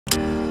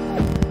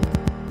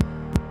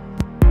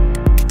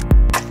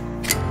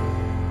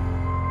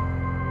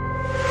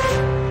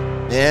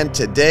And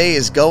today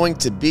is going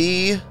to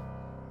be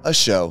a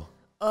show.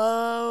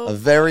 Oh. A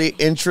very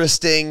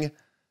interesting,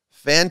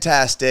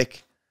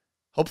 fantastic,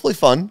 hopefully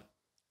fun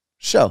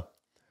show.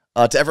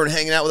 To everyone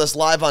hanging out with us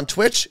live on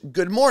Twitch,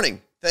 good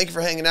morning. Thank you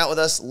for hanging out with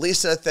us.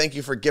 Lisa, thank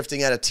you for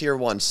gifting out a tier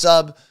 1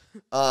 sub.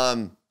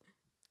 Carla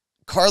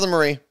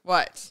Marie.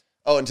 What?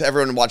 Oh, and to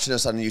everyone watching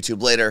us on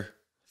YouTube later,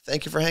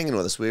 thank you for hanging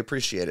with us. We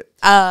appreciate it.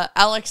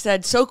 Alex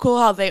said, so cool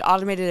how they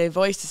automated a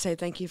voice to say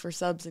thank you for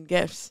subs and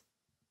gifts.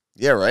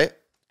 Yeah, right?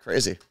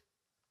 Crazy.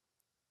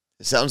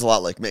 It sounds a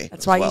lot like me.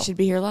 That's why you should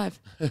be here live.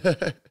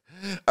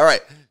 All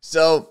right.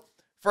 So,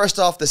 first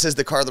off, this is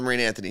the Carla Marie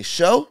and Anthony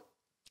show.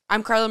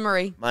 I'm Carla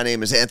Marie. My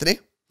name is Anthony.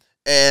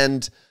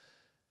 And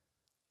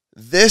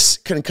this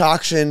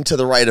concoction to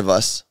the right of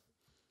us,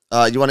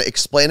 you want to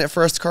explain it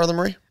first, Carla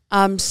Marie?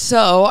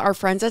 So our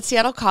friends at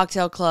Seattle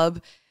Cocktail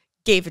Club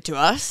gave it to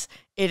us.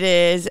 It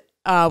is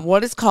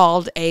what is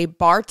called a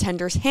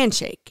bartender's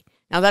handshake.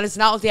 Now, that is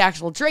not what the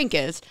actual drink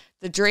is.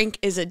 The drink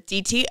is a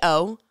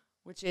DTO,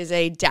 which is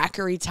a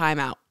daiquiri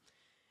timeout.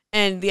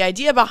 And the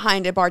idea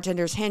behind a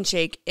bartender's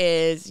handshake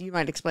is, you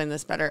might explain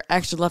this better. I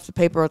actually left the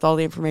paper with all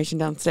the information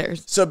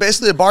downstairs. So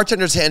basically, a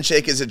bartender's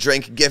handshake is a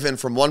drink given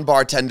from one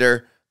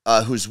bartender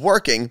who's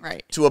working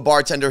to a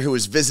bartender who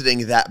is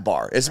visiting that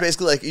bar. It's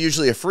basically like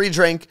usually a free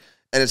drink,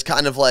 and it's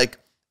kind of like,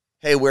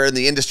 hey, we're in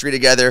the industry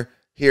together.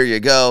 Here you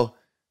go.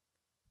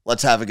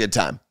 Let's have a good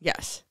time.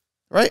 Yes.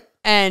 Right?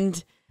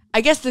 And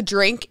I guess the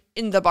drink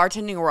in the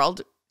bartending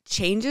world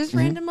changes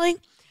randomly.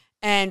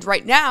 And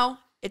right now,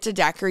 it's a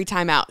daiquiri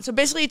timeout. So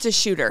basically, it's a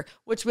shooter,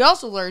 which we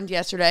also learned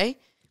yesterday.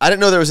 I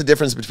didn't know there was a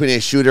difference between a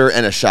shooter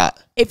and a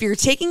shot. If you're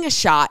taking a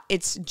shot,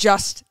 it's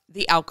just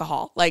the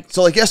alcohol.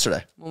 So like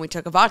yesterday. When we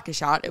took a vodka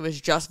shot, it was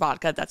just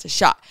vodka. That's a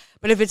shot.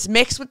 But if it's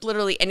mixed with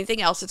literally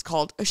anything else, it's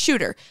called a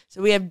shooter.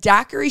 So we have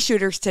daiquiri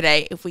shooters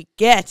today if we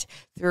get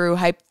through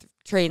Hype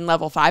Train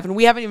Level 5. And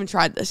we haven't even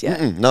tried this yet.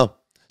 No.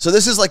 So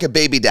this is like a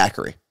baby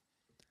daiquiri.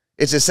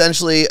 It's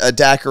essentially a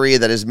daiquiri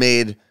that is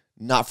made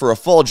not for a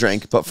full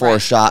drink, but for a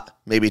shot,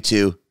 maybe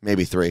 2,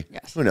 maybe 3.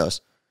 Yes. Who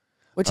knows?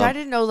 Which I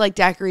didn't know like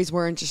daiquiris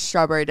weren't just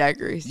strawberry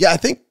daiquiris. Yeah,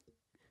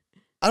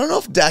 I don't know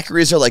if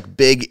daiquiris are like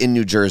big in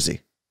New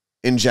Jersey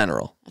in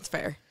general. That's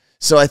fair.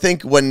 So I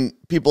think when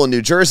people in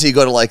New Jersey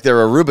go to like their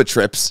Aruba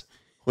trips,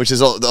 which is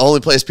the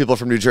only place people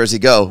from New Jersey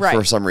go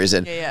for some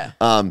reason,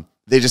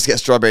 they just get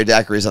strawberry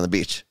daiquiris on the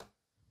beach.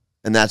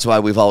 And that's why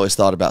we've always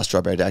thought about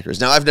strawberry daiquiris.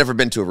 Now, I've never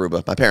been to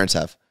Aruba. My parents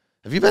have.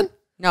 Have you been?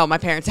 No, my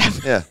parents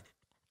have. Yeah.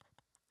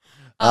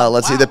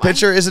 Let's see. The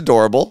picture is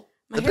adorable.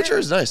 The picture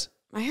is nice.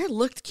 My hair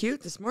looked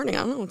cute this morning. I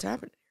don't know what's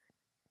happening.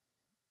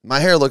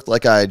 My hair looked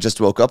like I just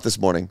woke up this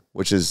morning,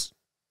 which is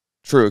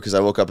true because I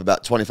woke up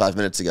about 25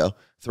 minutes ago,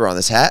 threw on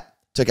this hat,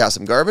 took out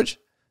some garbage,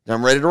 and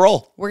I'm ready to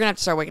roll. We're going to have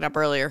to start waking up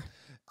earlier.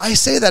 I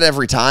say that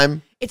every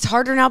time. It's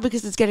harder now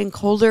because it's getting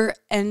colder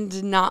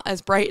and not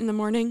as bright in the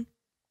morning.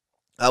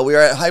 We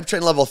are at Hype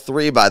Train Level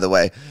 3, by the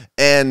way,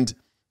 and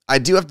I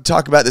do have to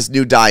talk about this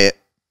new diet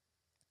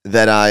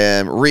that I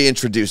am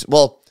reintroducing.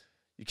 Well,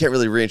 you can't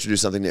really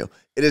reintroduce something new.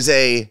 It is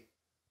a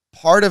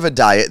part of a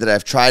diet that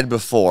I've tried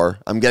before.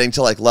 I'm getting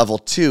to like level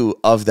 2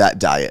 of that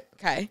diet.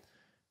 Okay.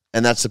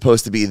 And that's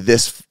supposed to be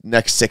this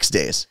next 6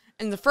 days.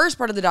 In the first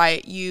part of the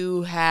diet,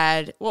 you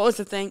had, what was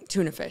the thing?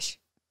 Tuna fish.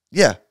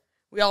 Yeah.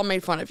 We all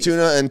made fun of you.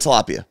 Tuna and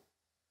tilapia.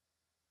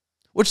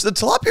 Which the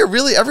tilapia,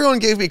 really, everyone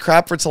gave me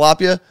crap for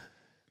tilapia.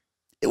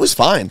 It was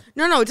fine.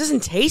 No, it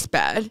doesn't taste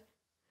bad,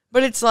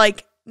 but it's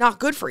like not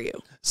good for you.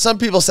 Some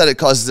people said it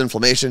causes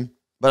inflammation,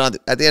 but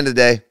at the end of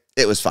the day,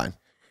 it was fine.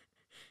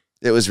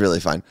 It was really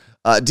fine.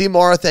 D.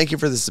 Mora, thank you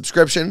for the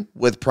subscription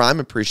with Prime.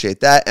 Appreciate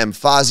that. M.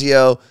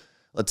 Fazio.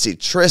 Let's see.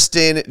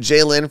 Tristan.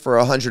 Jalen for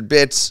 100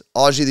 bits.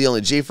 Audrey, the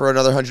only G, for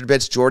another 100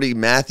 bits. Jordy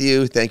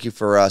Matthew, thank you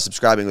for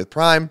subscribing with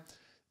Prime.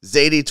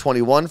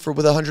 Zadie21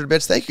 with 100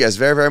 bits. Thank you guys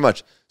very, very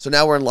much. So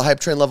now we're in Hype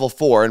Train Level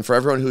 4. And for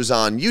everyone who's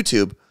on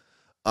YouTube,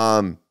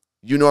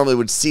 you normally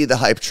would see the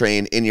Hype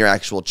Train in your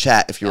actual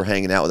chat if you were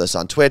hanging out with us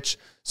on Twitch.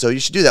 So you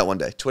should do that one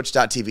day.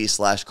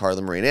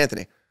 Twitch.tv/Carla Marie and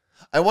Anthony.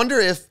 I wonder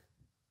if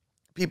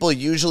people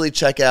usually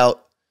check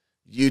out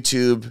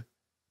YouTube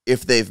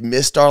if they've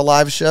missed our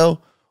live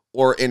show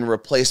or in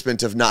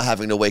replacement of not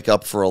having to wake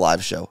up for a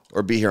live show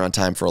or be here on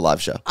time for a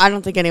live show. I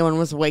don't think anyone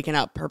was waking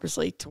up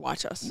purposely to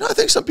watch us. No, I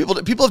think some people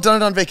have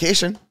done it on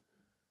vacation,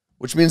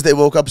 which means they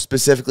woke up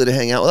specifically to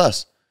hang out with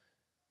us.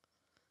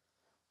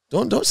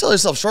 Don't sell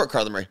yourself short,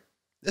 Carla Marie.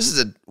 This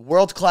is a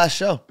world-class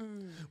show.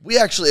 We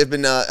actually have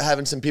been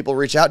having some people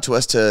reach out to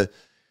us to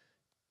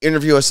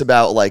interview us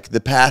about like the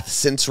path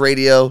since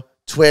radio,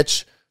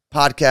 Twitch,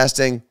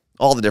 podcasting,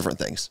 all the different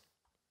things.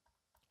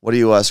 What are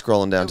you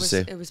scrolling down to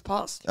see? It was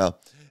paused. Oh,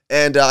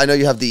 and I know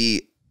you have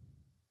the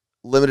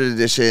limited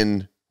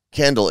edition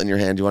candle in your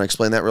hand. Do you want to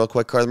explain that real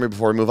quick, Carla Marie,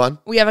 before we move on?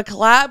 We have a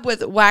collab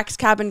with Wax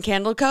Cabin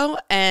Candle Co.,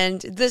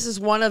 and this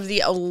is one of the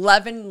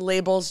 11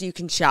 labels you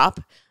can shop.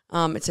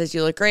 It says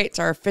You Look Great. It's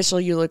our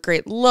official You Look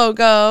Great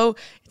logo.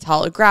 It's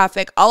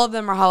holographic. All of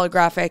them are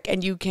holographic,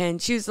 and you can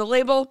choose the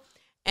label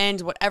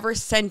and whatever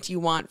scent you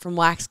want from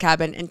Wax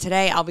Cabin. And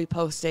today I'll be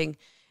posting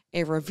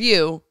a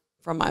review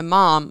from my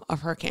mom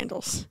of her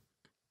candles.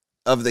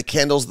 Of the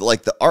candles,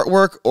 like the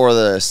artwork or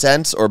the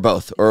scents or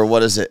both? Or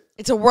what is it?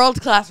 It's a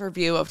world-class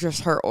review of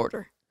just her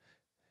order.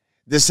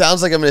 This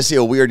sounds like I'm going to see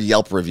a weird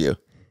Yelp review.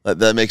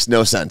 That makes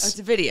no sense. It's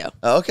a video.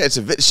 Oh, okay,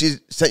 she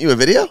sent you a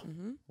video?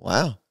 Mm-hmm.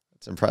 Wow,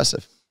 that's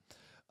impressive.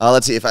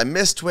 Let's see. If I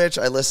missed Twitch,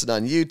 I listened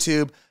on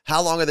YouTube.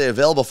 How long are they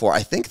available for?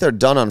 I think they're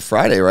done on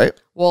Friday, right?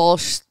 Well,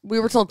 we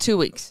were told 2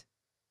 weeks.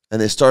 And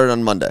they started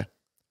on Monday.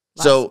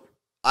 So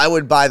I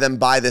would buy them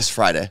by this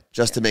Friday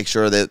just to make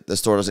sure that the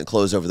store doesn't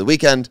close over the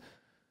weekend.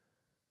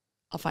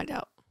 I'll find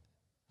out.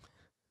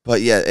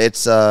 But yeah,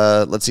 it's,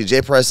 let's see,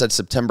 Jay Perez said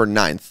September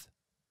 9th.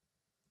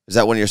 Is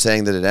that when you're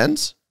saying that it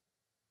ends?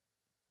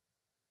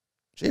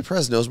 Jay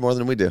Perez knows more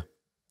than we do.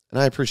 And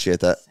I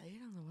appreciate that. Say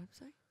it on the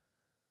website.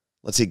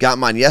 Let's see, got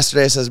mine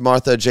yesterday, says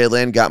Martha. Jay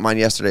Lynn got mine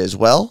yesterday as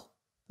well.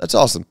 That's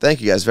awesome.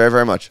 Thank you guys very,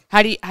 very much.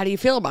 How do you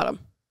feel about them?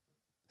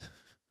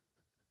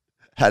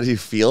 How do you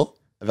feel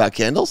about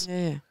candles?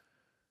 Yeah.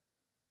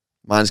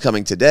 Mine's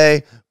coming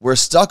today. We're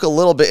stuck a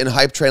little bit in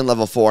Hype Train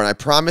Level 4, and I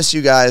promise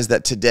you guys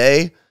that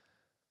today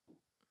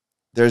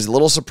there's a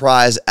little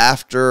surprise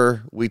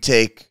after we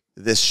take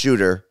this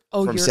shooter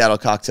from Seattle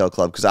Cocktail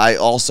Club, because I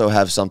also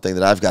have something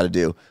that I've got to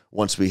do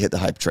once we hit the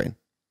Hype Train.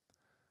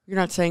 You're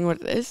not saying what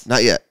it is?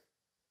 Not yet.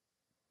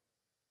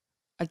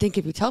 I think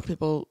if you tell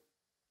people,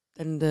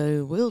 then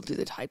they will do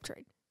the Hype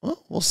Train.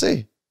 Well, we'll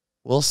see.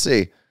 We'll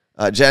see.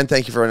 Jen,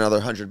 thank you for another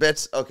 100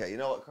 bits. Okay, you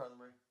know what, Carla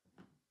Marie?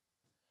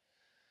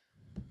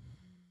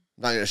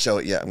 I'm not going to show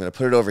it yet. I'm going to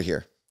put it over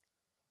here.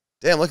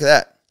 Damn, look at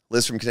that.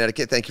 Liz from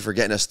Connecticut, thank you for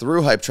getting us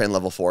through Hype Train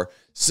Level 4.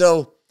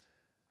 So,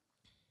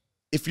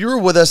 if you were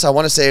with us, I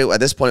want to say at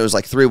this point it was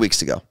like 3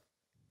 weeks ago.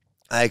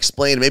 I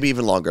explained, maybe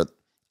even longer,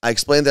 I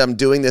explained that I'm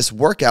doing this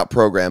workout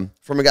program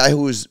from a guy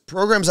whose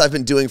programs I've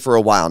been doing for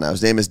a while now.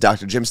 His name is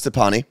Dr. Jim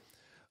Stepani.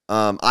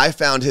 I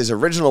found his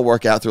original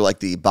workout through like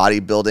the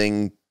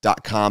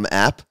bodybuilding.com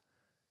app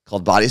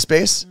called Body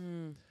Space.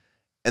 And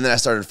then I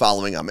started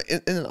following him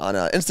on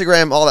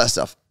Instagram, all that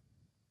stuff.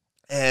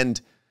 And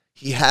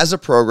he has a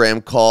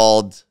program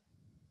called,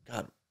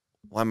 God,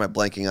 why am I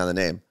blanking on the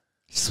name?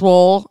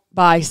 Swole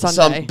by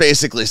Sunday.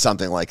 Basically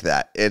something like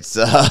that. It's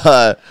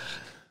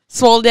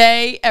Swole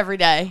Day every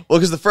day. Well,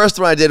 because the first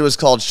one I did was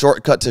called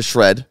Shortcut to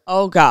Shred.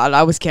 Oh, God,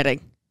 I was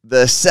kidding.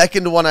 The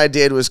second one I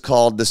did was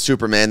called the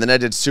Superman. Then I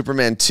did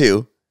Superman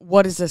 2.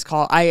 What is this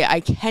called? I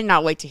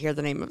cannot wait to hear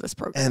the name of this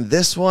program. And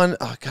this one,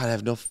 oh, God, I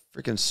have no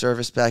freaking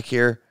service back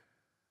here.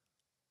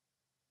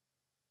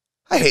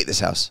 I hate this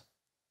house.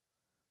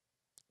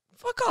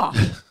 Fuck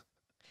off.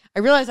 I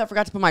realized I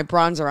forgot to put my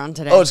bronzer on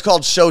today. Oh, it's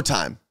called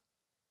Showtime.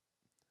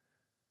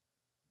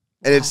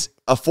 And it's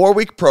a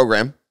 4-week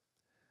program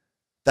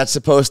that's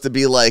supposed to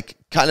be like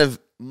kind of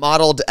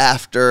modeled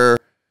after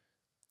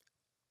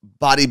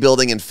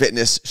bodybuilding and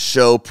fitness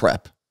show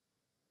prep.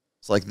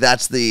 It's like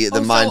that's the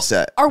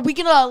mindset. Are we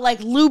gonna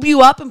like lube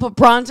you up and put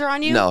bronzer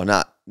on you? No,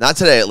 not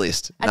today at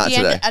least. Not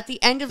today. At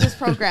the end of this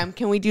program,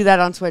 can we do that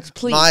on Twitch,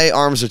 please? My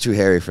arms are too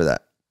hairy for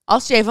that.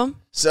 I'll shave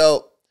them.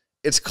 So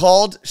it's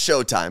called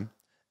Showtime,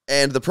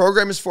 and the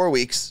program is 4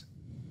 weeks.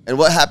 And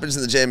what happens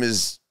in the gym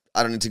is,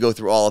 I don't need to go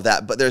through all of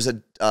that, but there's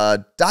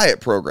a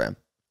diet program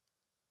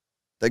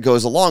that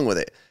goes along with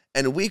it.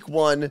 And week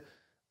 1,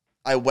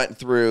 I went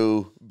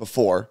through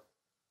before.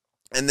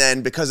 And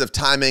then because of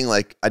timing,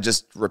 like I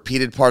just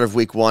repeated part of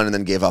week 1 and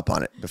then gave up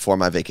on it before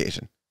my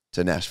vacation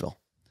to Nashville.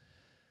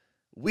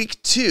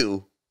 Week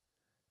 2,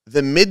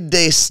 the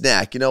midday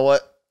snack. You know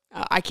what?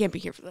 I can't be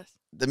here for this.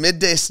 The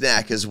midday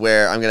snack is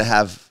where I'm going to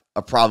have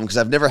a problem because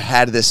I've never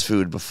had this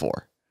food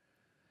before.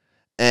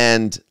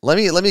 And let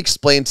me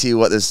explain to you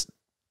what this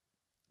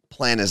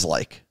plan is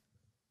like.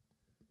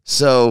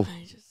 So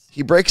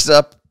he breaks it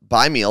up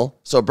by meal.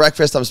 So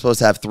breakfast, I'm supposed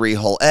to have 3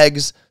 whole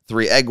eggs,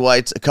 3 egg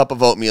whites, a cup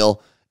of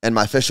oatmeal, and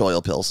my fish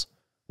oil pills,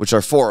 which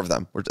are 4 of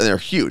them. And they're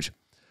huge.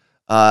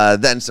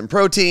 Then some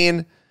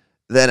protein.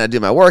 Then I do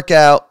my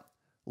workout.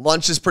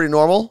 Lunch is pretty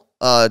normal.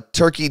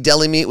 Turkey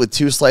deli meat with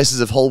 2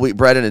 slices of whole wheat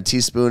bread and a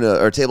teaspoon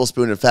or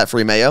tablespoon of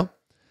fat-free mayo.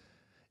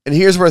 And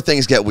here's where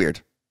things get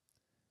weird.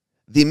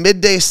 The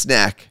midday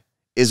snack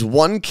is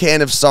 1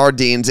 can of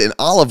sardines in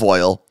olive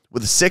oil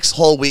with 6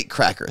 whole wheat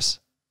crackers.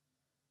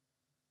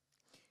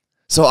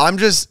 So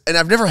and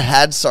I've never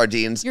had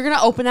sardines. You're going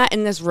to open that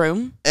in this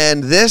room?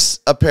 And this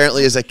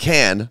apparently is a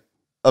can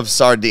of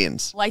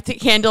sardines. Light the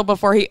candle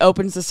before he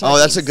opens the sardines.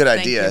 Oh, that's a good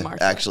idea,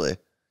 actually.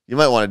 You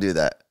might want to do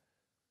that.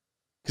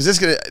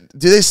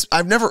 Because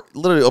I've never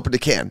literally opened a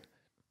can.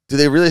 Do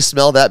they really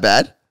smell that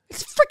bad?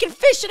 It's freaking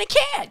fish in a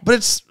can.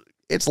 But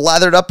it's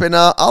lathered up in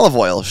olive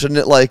oil. Shouldn't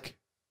it, like,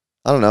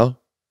 I don't know,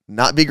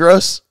 not be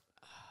gross?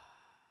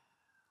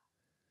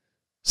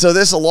 So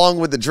this, along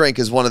with the drink,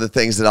 is one of the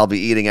things that I'll be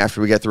eating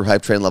after we get through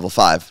Hype Train Level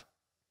 5,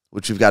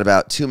 which we've got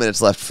about 2 minutes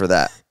left for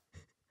that.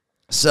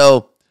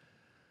 So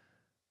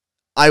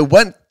I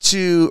went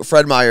to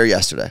Fred Meyer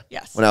yesterday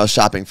when I was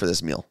shopping for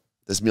this meal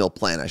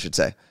plan, I should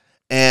say.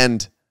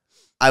 And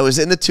I was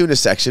in the tuna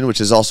section, which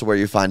is also where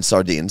you find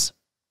sardines.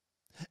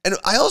 And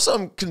I also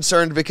am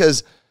concerned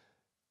because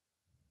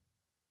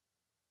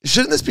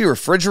Shouldn't this be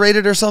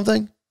refrigerated or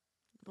something?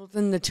 Well,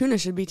 then the tuna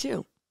should be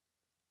too.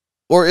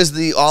 Or is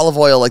the olive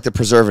oil like the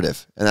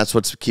preservative? And that's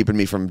what's keeping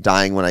me from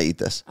dying when I eat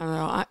this. I don't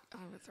know. I'm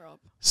going to throw up.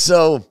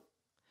 So,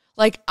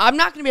 like, I'm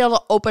not going to be able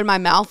to open my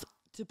mouth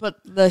to put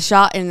the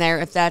shot in there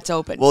if that's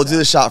open. we'll do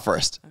the shot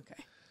first.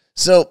 Okay.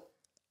 So,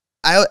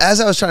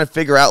 as I was trying to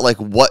figure out like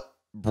what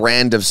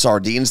brand of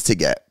sardines to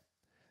get,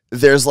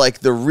 there's like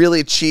the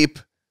really cheap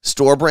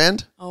store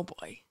brand. Oh,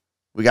 boy.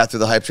 We got through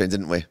the hype train,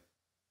 didn't we?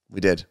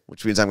 We did,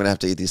 which means I'm going to have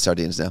to eat these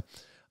sardines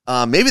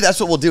now. Maybe that's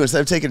what we'll do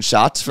instead of taking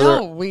shots for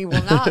No, we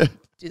will not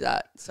do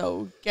that.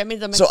 So get me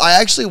the mix. So I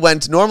actually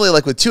went, normally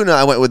like with tuna,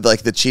 I went with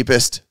like the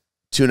cheapest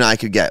tuna I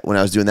could get when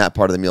I was doing that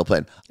part of the meal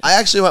plan. I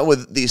actually went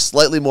with the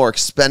slightly more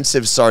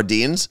expensive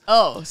sardines.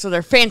 Oh, so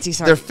they're fancy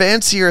sardines. They're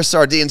fancier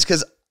sardines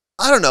because,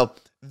 I don't know,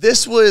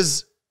 this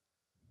was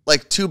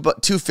like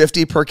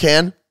 $2.50 per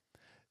can.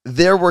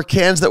 There were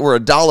cans that were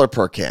 $1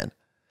 per can.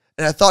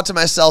 And I thought to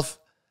myself,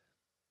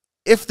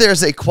 if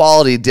there's a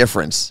quality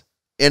difference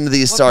in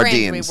these what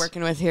sardines. brand are we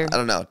working with here? I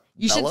don't know.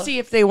 You Bella? should see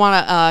if they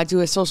want to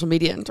do a social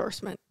media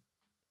endorsement.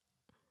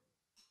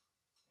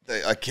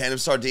 A can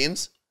of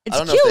sardines? It's I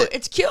don't know cute. if they-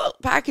 It's cute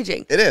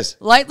packaging. It is.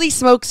 Lightly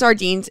smoked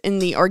sardines in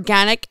the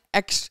organic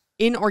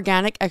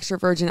extra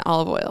virgin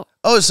olive oil.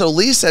 Oh, so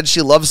Lee said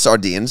she loves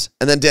sardines,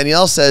 and then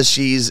Danielle says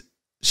she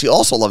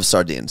also loves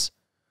sardines.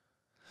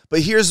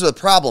 But here's the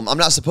problem. I'm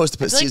not supposed to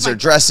put feel like Caesar my-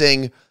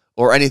 dressing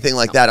or anything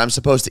like that. I'm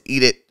supposed to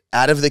eat it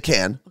out of the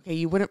can. Okay,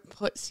 you wouldn't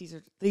put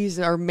Caesar. These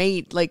are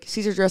made, like,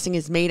 Caesar dressing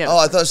is made out Oh,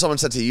 I of. thought someone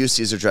said to use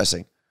Caesar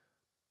dressing.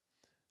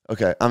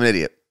 Okay, I'm an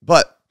idiot.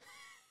 But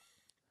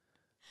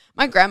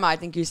My grandma, I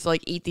think, used to,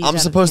 like, eat these. I'm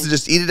supposed to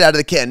just eat it out of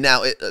the can.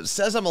 Now, it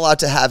says I'm allowed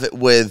to have it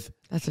with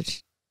That's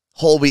what.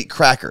 whole wheat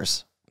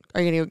crackers.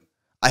 Are you gonna?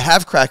 I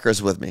have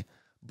crackers with me.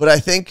 But I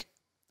think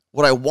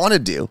what I want to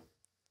do,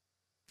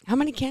 How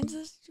many cans of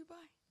this did you buy?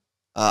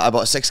 I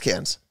bought 6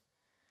 cans.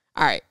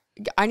 All right,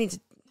 I need to.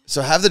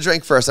 So have the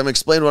drink first. I'm going to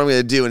explain what I'm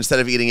going to do instead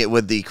of eating it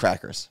with the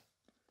crackers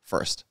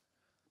first.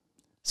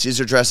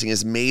 Caesar dressing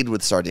is made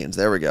with sardines.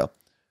 There we go.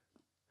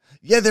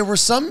 Yeah, there were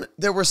some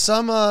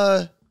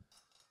Oh,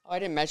 I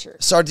didn't measure.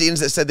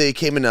 sardines that said they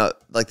came in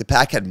like the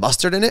pack had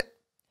mustard in it.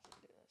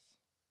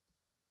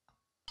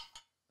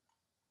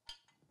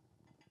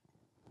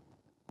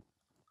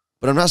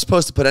 But I'm not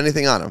supposed to put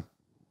anything on them.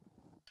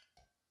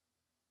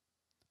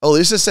 Oh,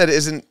 Lisa said,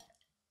 isn't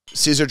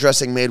Caesar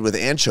dressing made with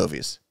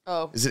anchovies?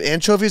 Oh, Is it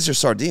anchovies or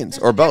sardines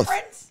There's or a both?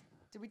 difference?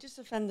 Did we just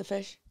offend the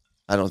fish?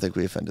 I don't think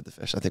we offended the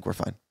fish. I think we're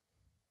fine.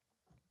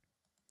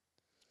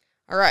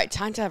 All right,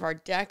 time to have our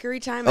daiquiri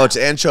time. Oh, it's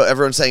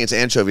everyone's saying it's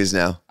anchovies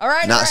now. All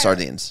right, Not all right.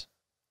 sardines.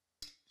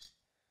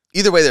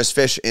 Either way, there's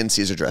fish in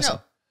Caesar dressing.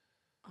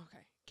 No.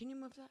 Okay, can you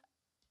move that?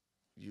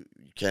 You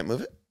can't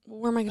move it? Well,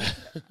 where am I going to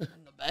put it?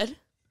 In the bed?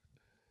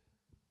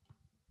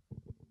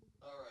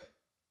 All right.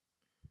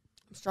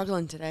 I'm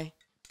struggling today.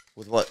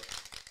 With what?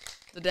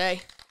 The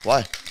day.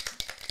 Why?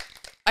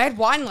 I had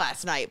wine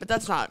last night, but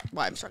that's not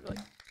why I'm struggling.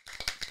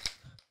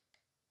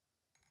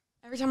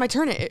 Every time I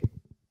turn it,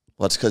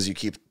 Well, it's because you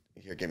keep...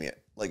 Here, give me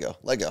it. Let go.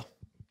 Let go.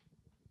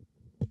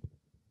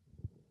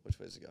 Which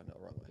way does it go? No,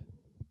 wrong way.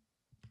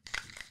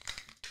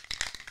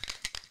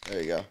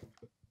 There you go.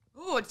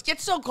 ooh, it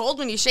gets so cold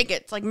when you shake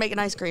it. It's like making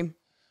ice cream.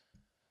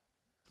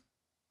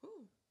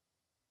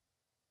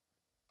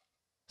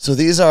 So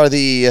these are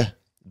the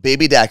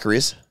baby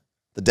daiquiris,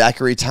 the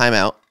daiquiri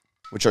timeout,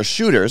 which are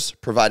shooters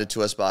provided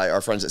to us by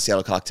our friends at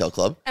Seattle Cocktail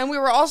Club. And we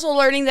were also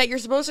learning that you're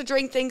supposed to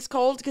drink things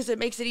cold because it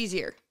makes it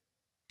easier.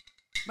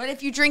 But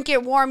if you drink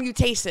it warm, you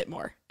taste it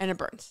more and it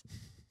burns.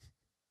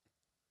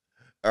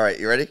 All right,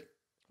 you ready?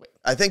 Wait.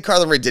 I think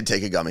Carla Marie did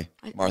take a gummy,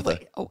 Martha.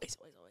 Wait, always.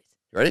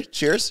 You ready?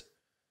 Cheers.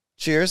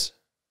 Cheers.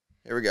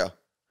 Here we go.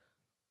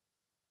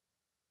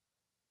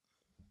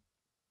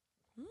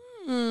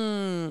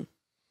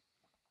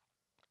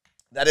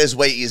 That is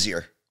way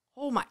easier.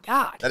 Oh my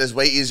God. That is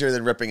way easier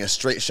than ripping a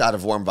straight shot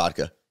of warm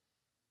vodka.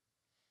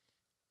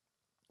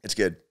 It's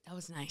good. That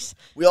was nice.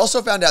 We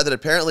also found out that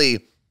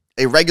apparently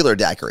a regular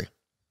daiquiri,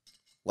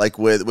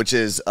 which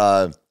is,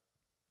 what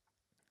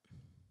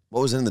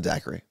was in the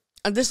daiquiri?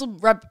 This will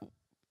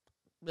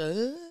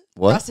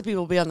What? recipe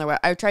will be on the web.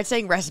 I tried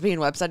saying recipe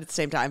and website at the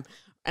same time,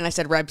 and I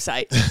said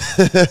website.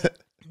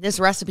 This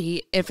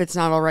recipe, if it's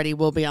not already,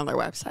 will be on their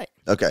website.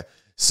 Okay.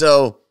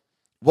 So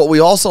what we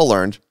also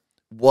learned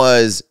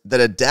was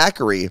that a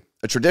daiquiri,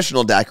 a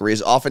traditional daiquiri,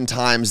 is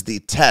oftentimes the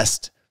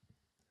test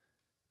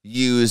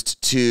used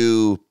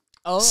to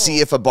see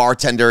if a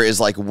bartender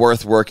is like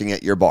worth working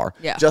at your bar.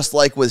 Yeah. Just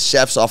like with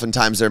chefs,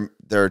 oftentimes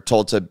they're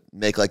told to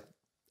make like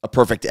a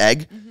perfect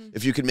egg. Mm-hmm.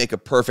 If you can make a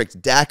perfect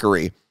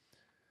daiquiri,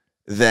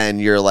 then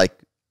you're like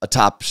a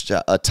top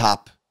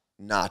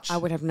notch. I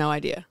would have no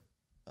idea.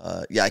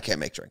 Yeah, I can't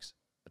make drinks.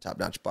 A top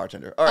notch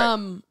bartender. All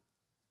right.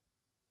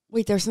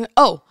 Wait, there's no.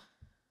 Oh,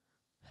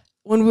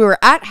 when we were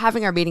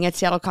having our meeting at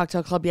Seattle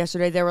Cocktail Club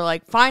yesterday, they were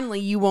like, "Finally,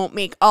 you won't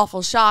make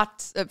awful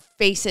shots,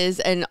 faces,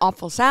 and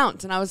awful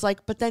sounds." And I was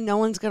like, "But then no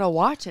one's gonna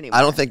watch anymore."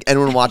 I don't think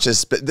anyone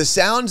watches, but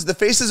the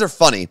faces are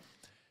funny.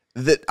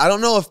 that I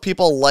don't know if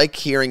people like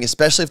hearing,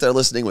 especially if they're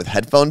listening with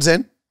headphones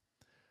in,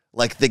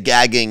 like the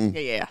gagging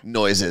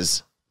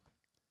noises.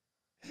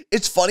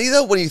 It's funny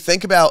though when you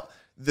think about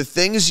the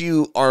things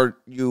you are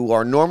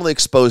normally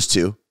exposed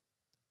to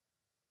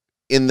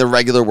in the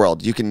regular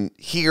world. You can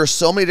hear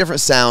so many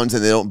different sounds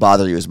and they don't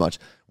bother you as much.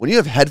 When you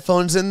have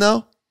headphones in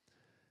though,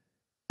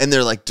 and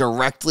they're like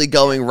directly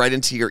going right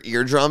into your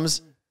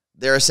eardrums,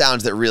 there are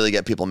sounds that really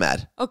get people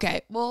mad.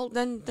 Okay, well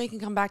then they can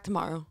come back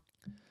tomorrow.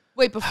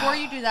 Wait, before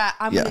you do that,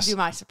 I'm going to do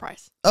my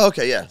surprise. Oh,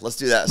 okay, yeah, let's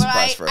do that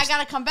surprise first. I got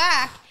to come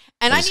back,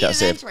 and I need an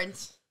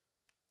entrance.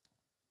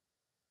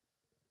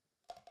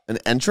 An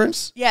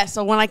entrance? Yeah,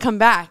 so when I come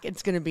back,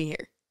 it's going to be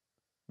here.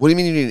 What do you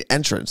mean you need an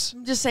entrance?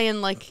 I'm just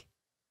saying, like,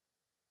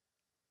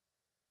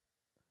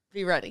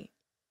 be ready.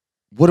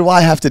 What do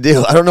I have to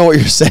do? I don't know what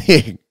you're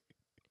saying.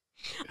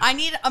 I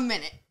need a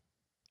minute.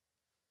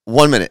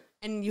 1 minute.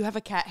 And you have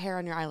a cat hair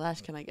on your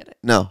eyelash. Can I get it?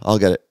 No, I'll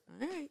get it.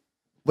 All right.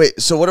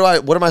 Wait, so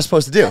what am I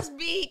supposed to do? Just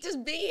be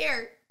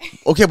here.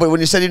 Okay, but when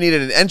you said you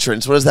needed an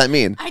entrance, what does that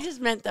mean? I just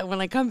meant that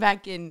when I come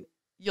back in,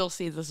 you'll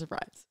see the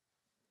surprise.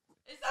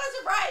 It's not a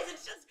surprise.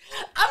 It's just,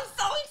 I'm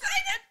so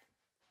excited.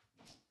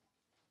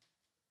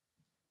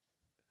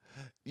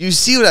 You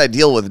see what I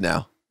deal with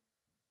now.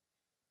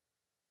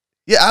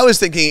 Yeah, I was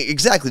thinking,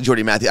 exactly,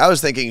 Jordy Matthew. I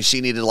was thinking she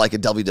needed like a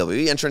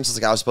WWE entrance. It's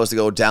like I was supposed to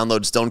go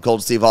download Stone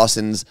Cold Steve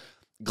Austin's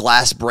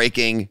glass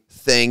breaking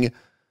thing.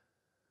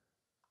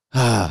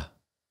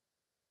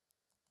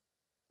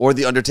 Or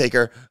The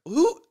Undertaker.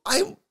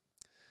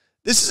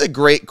 This is a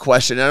great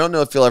question. I don't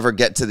know if you'll ever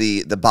get to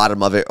the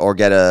bottom of it or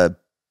get an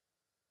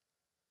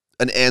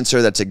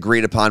answer that's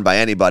agreed upon by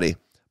anybody.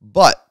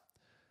 But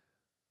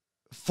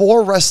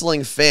for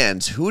wrestling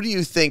fans, who do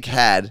you think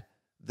had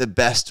the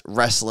best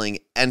wrestling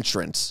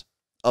entrance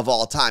of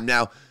all time?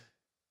 Now,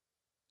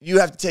 you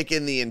have to take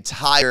in the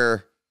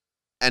entire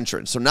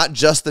entrance. So not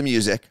just the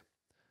music,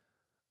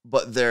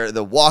 but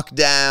the walk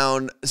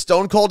down.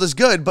 Stone Cold is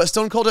good, but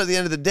Stone Cold at the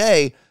end of the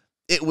day,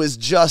 it was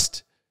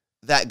just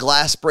that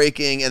glass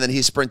breaking and then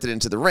he sprinted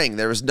into the ring.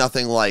 There was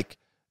nothing like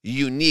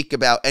unique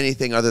about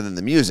anything other than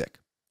the music.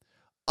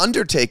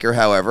 Undertaker,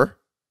 however,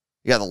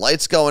 you got the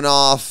lights going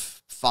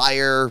off,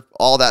 fire,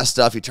 all that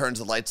stuff. He turns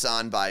the lights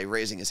on by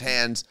raising his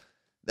hands.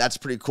 That's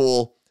pretty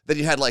cool. Then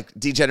you had like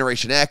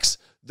D-Generation X.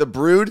 The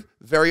Brood,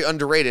 very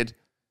underrated.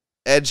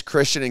 Edge,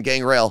 Christian, and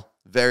Gangrel,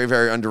 very,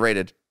 very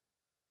underrated.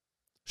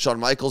 Shawn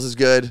Michaels is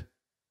good.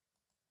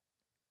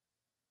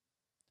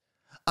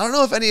 I don't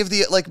know if any of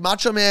the, like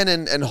Macho Man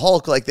and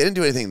Hulk, like they didn't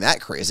do anything that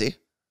crazy.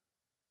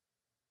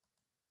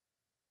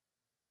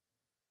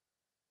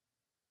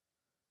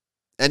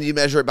 And you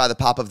measure it by the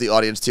pop of the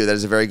audience too. That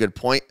is a very good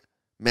point.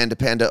 Manda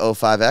Panda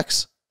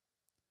 05X.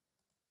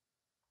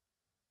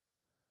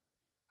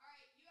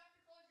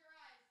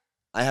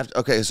 I have to,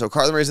 okay, so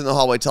Carla Marie's in the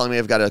hallway telling me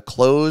I've got to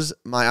close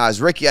my eyes.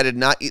 Ricky, I did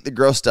not eat the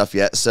gross stuff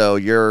yet, so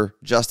you're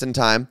just in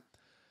time.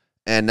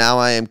 And now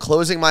I am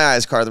closing my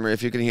eyes, Carla Marie,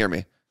 if you can hear me.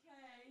 Okay,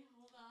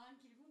 hold on.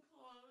 Keep them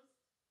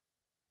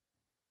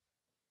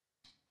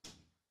closed.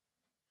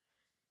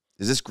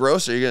 Is this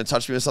gross? Or are you going to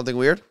touch me with something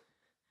weird?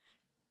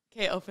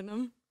 Okay, open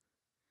them.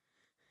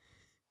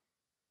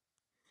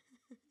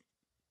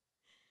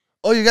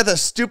 Oh, you got that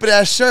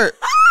stupid-ass shirt.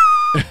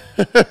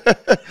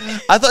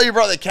 I thought you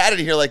brought the cat in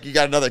here like you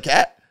got another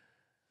cat.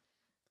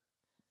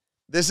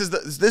 This is the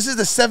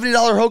 $70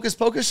 Hocus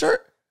Pocus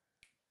shirt?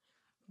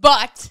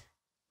 But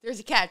there's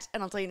a catch,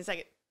 and I'll tell you in a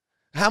second.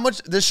 How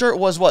much? This shirt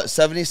was what,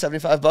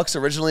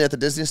 $75 originally at the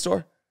Disney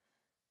store?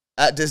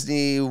 At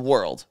Disney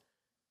World.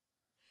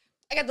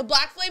 I got the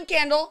Black Flame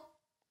candle,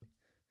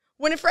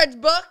 Winifred's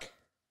book,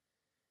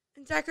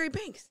 and Zachary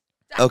Banks.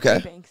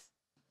 Banks.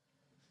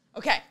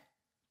 Okay.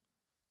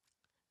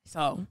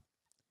 So.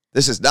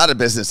 This is not a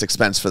business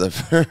expense for the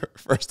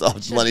first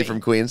off, Lenny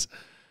from Queens.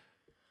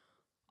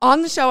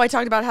 On the show, I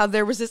talked about how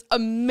there was this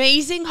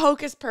amazing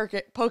Hocus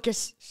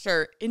Pocus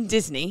shirt in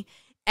Disney,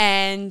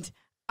 and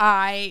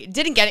I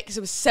didn't get it because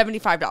it was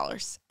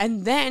 $75.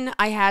 And then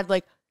I had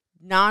like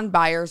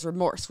non-buyer's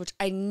remorse, which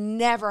I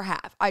never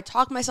have. I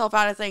talk myself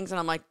out of things, and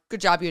I'm like, good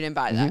job, you didn't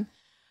buy that.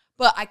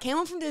 But I came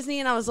home from Disney,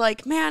 and I was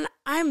like, man,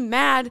 I'm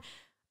mad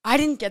I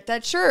didn't get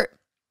that shirt.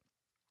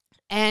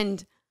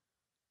 And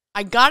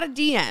I got a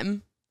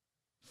DM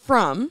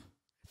from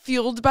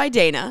Fueled by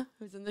Dana,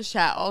 who's in the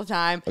chat all the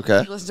time.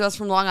 Okay. She listens to us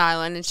from Long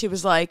Island, and she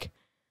was like,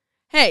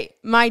 hey,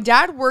 my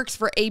dad works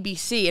for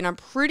ABC, and I'm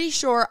pretty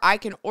sure I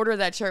can order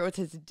that shirt with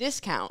his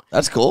discount.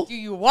 That's cool. Do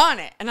you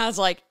want it? And I was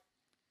like,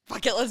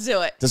 fuck it, let's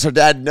do it. Does her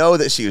dad know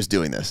that she was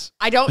doing this?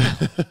 I don't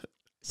know.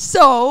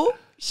 So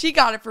she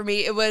got it for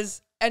me. It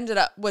was ended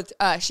up with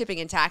shipping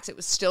and tax. It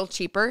was still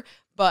cheaper,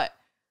 but.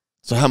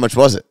 So how much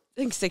was it?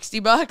 I think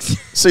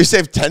 $60. So you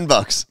saved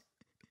 $10.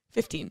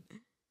 15.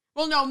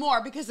 Well, no,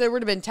 more because there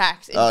would have been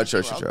tax. Oh,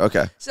 sure.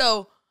 Okay.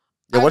 So.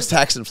 Yeah, what's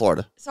tax in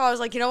Florida? So I was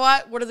like, you know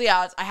what are the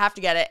odds? I have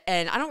to get it.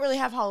 And I don't really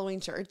have Halloween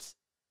shirts.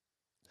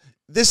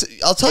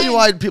 I'll tell you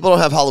why people don't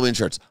have Halloween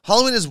shirts.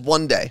 Halloween is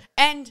one day.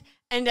 And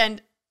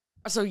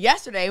so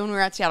yesterday when we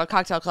were at Seattle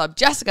Cocktail Club,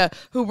 Jessica,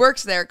 who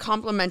works there,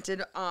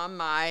 complimented on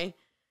my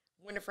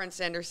Winifred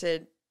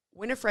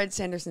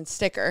Sanderson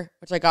sticker,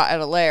 which I got at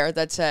a lair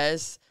that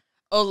says,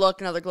 "Oh,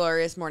 look, another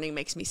glorious morning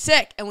makes me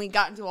sick." And we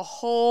got into a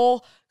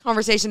whole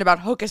conversation about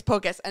Hocus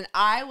Pocus, and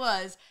I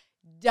was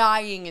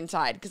dying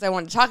inside because I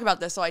wanted to talk about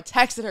this. So I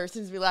texted her as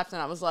soon as we left,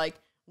 and I was like,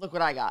 "Look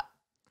what I got."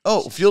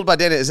 Oh, Fueled by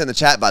Dana is in the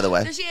chat, by the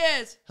way. There she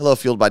is. Hello,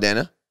 Fueled by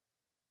Dana.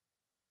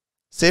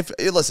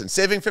 Listen,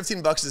 saving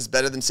 $15 is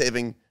better than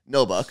saving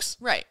no bucks.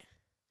 Right.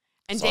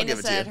 And So I'll Dana give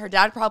it to said you. her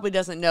dad probably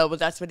doesn't know, but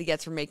that's what he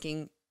gets for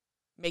making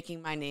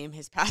my name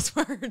his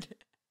password.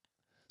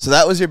 So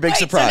that was your big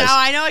surprise. So now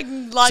I know I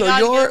can log on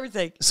and get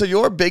everything. So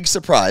your big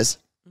surprise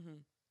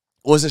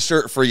was a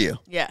shirt for you.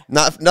 Yeah.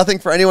 Nothing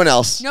for anyone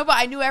else. No, but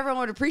I knew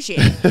everyone would appreciate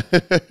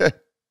it.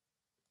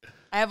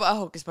 I have a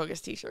Hocus Pocus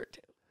t-shirt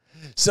too.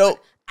 So,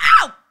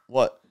 Ow!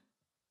 What?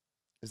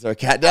 Is there a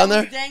cat down I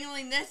there? was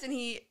dangling this, and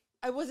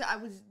I was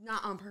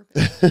not on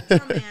purpose.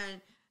 Oh,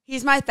 man.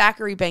 He's my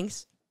Thackeray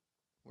Banks.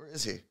 Where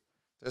is he?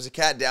 There's a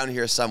cat down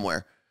here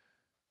somewhere.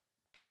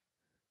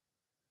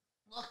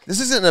 Look.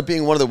 This isn't up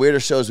being one of the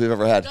weirdest shows we've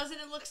ever had. Doesn't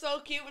it look so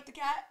cute with the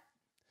cat?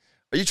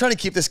 Are you trying to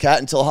keep this cat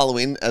until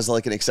Halloween as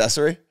like an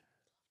accessory?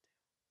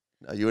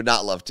 No, you would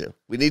not love to.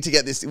 We need to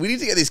get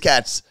these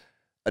cats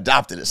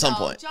adopted at some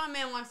point. John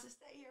Man wants to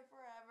stay here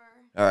forever.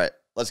 All right,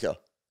 let's go.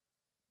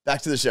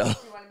 Back to the show. Do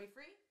you want to be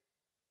free?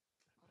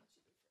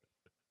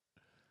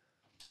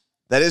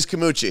 That is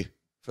Camucci,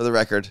 for the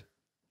record.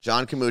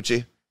 John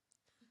Camucci.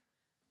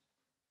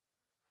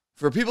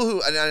 For people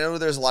who, and I know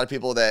there's a lot of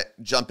people that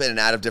jump in and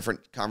out of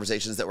different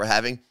conversations that we're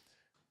having.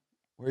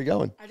 Where are you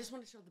going? I just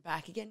want to show the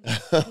back again.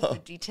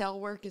 The detail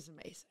work is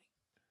amazing.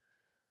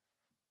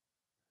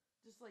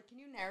 Just like, can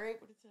you narrate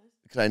what it says?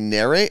 Can I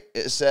narrate?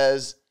 It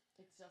says,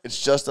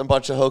 it's just a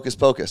bunch of hocus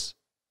pocus.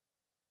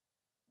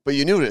 But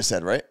you knew what it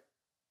said, right?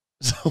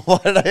 So why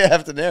did I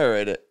have to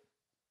narrate it?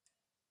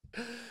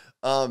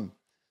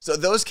 So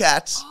those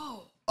cats,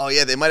 oh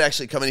yeah, they might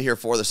actually come in here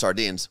for the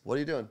sardines. What are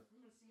you doing?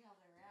 I'm going to see how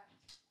they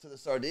react. To the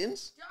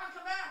sardines? John,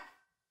 come back.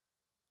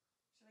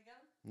 Should I get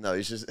them? No,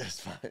 you should, it's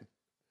fine.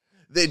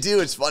 They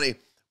do, it's funny.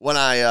 When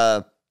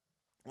I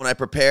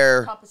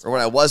prepare, or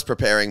when I was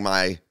preparing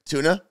my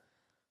tuna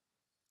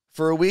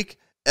for a week,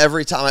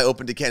 every time I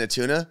opened a can of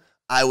tuna,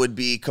 I would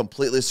be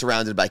completely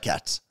surrounded by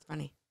cats.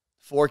 Funny.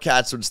 4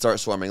 cats would start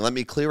swarming. Let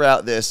me clear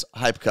out this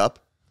hype cup.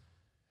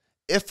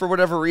 If for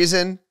whatever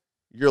reason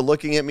you're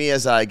looking at me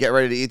as I get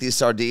ready to eat these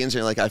sardines and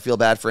you're like, I feel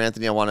bad for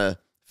Anthony, I want to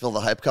fill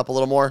the hype cup a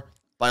little more,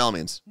 by all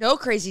means. No,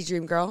 crazy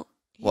dream girl.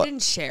 He What?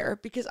 didn't share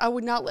because I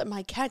would not let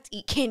my cats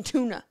eat canned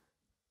tuna.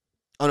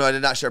 Oh, no, I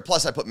did not share.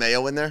 Plus, I put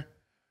mayo in there.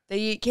 They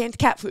eat canned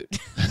cat food.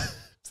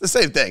 It's the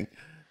same thing.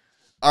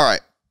 All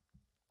right.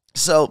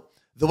 So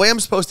the way I'm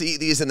supposed to eat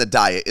these in the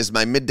diet is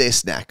my midday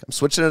snack. I'm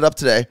switching it up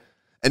today.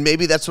 And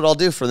maybe that's what I'll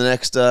do for the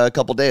next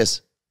couple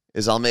days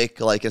is I'll make,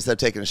 like, instead of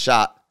taking a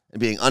shot and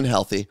being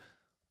unhealthy,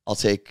 I'll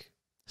take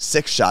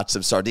 6 shots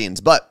of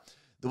sardines. But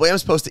the way I'm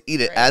supposed to eat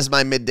it as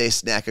my midday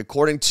snack,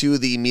 according to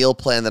the meal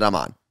plan that I'm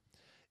on,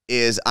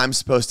 is I'm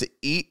supposed to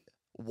eat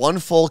 1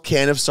 full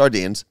can of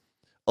sardines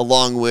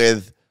along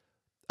with,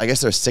 I guess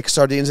there's 6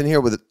 sardines in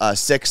here with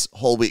 6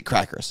 whole wheat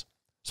crackers.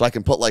 So I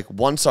can put like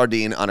 1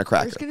 sardine on a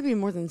cracker. There's going to be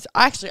more than...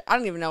 Actually, I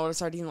don't even know what a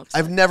sardine looks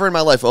like. I've never in my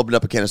life opened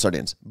up a can of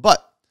sardines.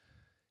 But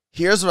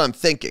here's what I'm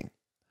thinking.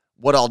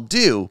 What I'll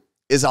do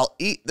is I'll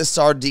eat the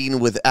sardine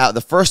without,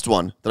 the first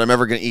one that I'm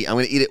ever going to eat, I'm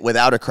going to eat it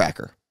without a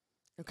cracker.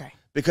 Okay.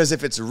 Because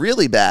if it's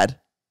really bad,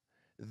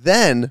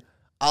 then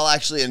I'll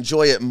actually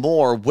enjoy it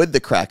more with the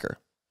cracker.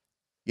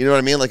 You know what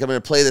I mean? Like I'm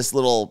going to play this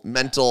little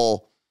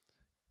mental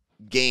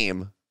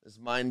game, this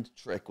mind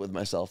trick with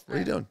myself. What are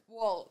you doing?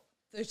 Well,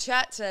 the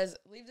chat says,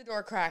 leave the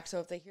door cracked,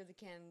 so if they hear the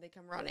cannon, they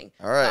come running.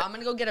 All right. So I'm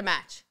going to go get a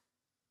match.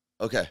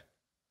 Okay.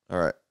 All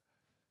right.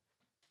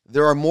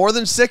 There are more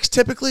than 6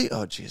 typically?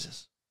 Oh,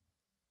 Jesus.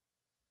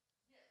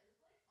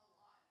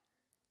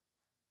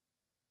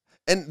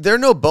 And there are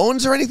no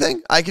bones or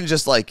anything? I can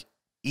just, like,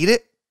 eat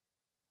it?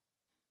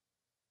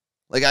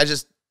 Like, I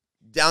just,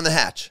 down the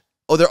hatch.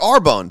 Oh, there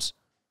are bones.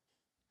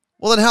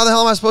 Well, then how the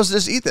hell am I supposed to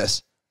just eat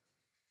this?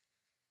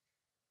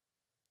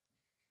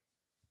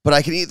 But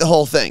I can eat the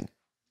whole thing.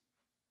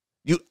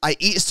 I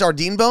eat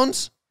sardine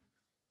bones?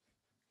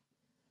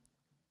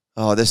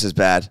 Oh, this is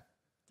bad.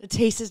 The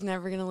taste is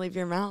never going to leave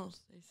your mouth,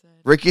 they said.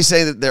 Ricky's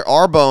saying that there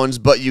are bones,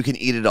 but you can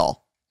eat it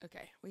all.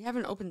 Okay. We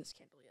haven't opened this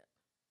candle yet.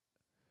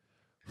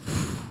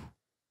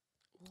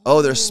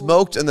 Oh, they're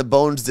smoked and the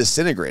bones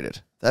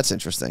disintegrated. That's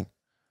interesting.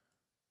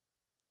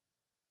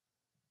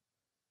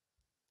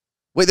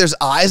 Wait, there's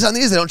eyes on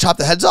these? They don't chop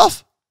the heads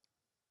off?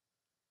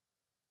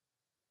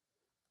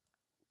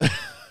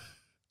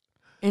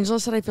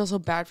 Angela said, I feel so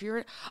bad for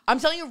you. I'm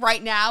telling you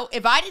right now,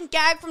 if I didn't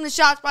gag from the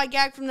shots, but I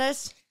gagged from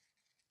this.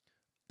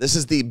 This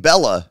is the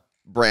Bella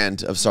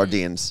brand of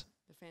sardines.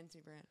 The fancy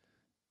brand.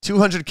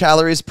 200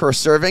 calories per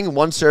serving,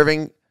 1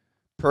 serving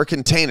per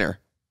container.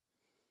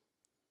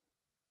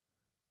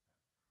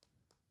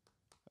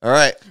 All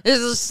right. This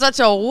is such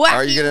a wacky...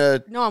 Are you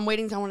going to... No, I'm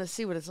waiting. I want to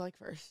see what it's like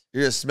first.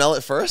 You're going to smell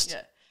it first?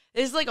 Yeah.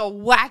 This is like a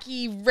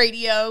wacky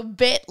radio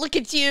bit. Look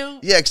at you.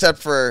 Yeah, except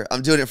for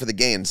I'm doing it for the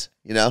gains,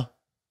 you know?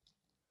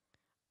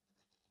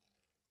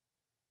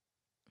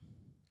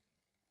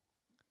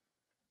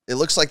 It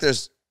looks like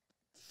there's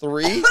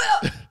 3.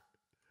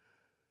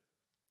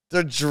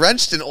 They're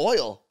drenched in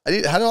oil.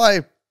 We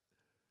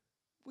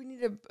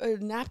need a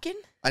napkin?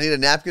 I need a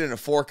napkin and a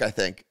fork, I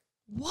think.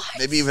 What?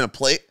 Maybe even a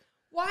plate.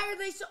 Why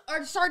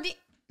are sardines?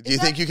 Do you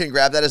think you can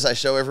grab that as I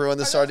show everyone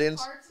the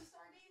sardines? Parts of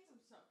sardines? I'm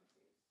so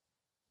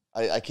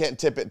confused. I can't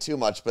tip it too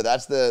much, but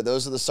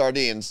those are the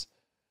sardines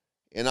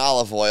in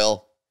olive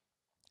oil.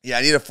 Yeah,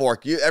 I need a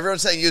fork.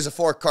 Everyone's saying use a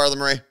fork, Carla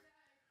Marie.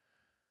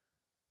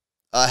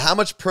 How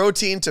much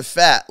protein to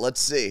fat? Let's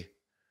see.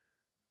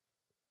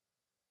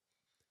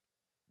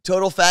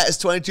 Total fat is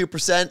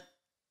 22%,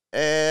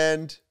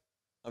 and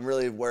I'm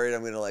really worried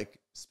I'm going to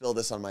spill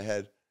this on my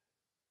head.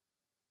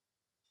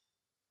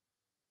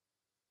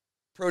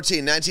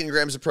 Protein, 19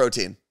 grams of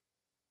protein.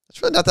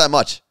 That's really not that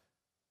much.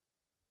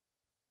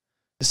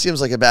 This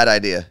seems like a bad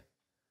idea.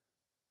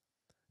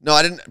 No,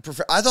 I didn't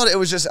prefer. I thought it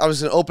was just, I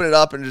was going to open it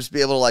up and just be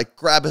able to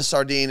grab a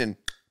sardine and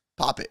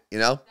pop it, you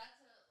know?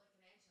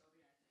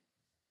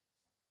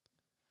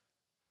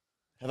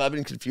 Have I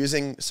been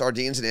confusing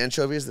sardines and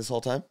anchovies this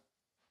whole time?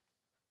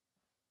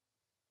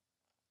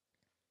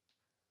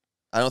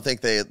 I don't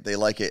think they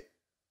like it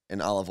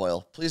in olive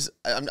oil. Please,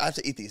 I have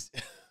to eat these.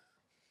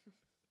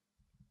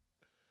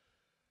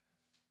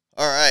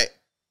 All right.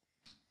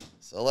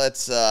 So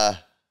let's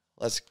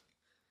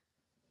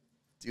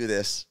do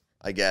this,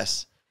 I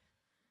guess.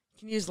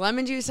 Can you use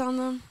lemon juice on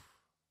them?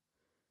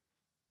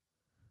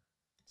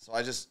 So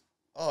it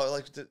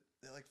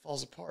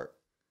falls apart.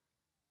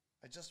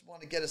 I just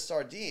want to get a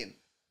sardine.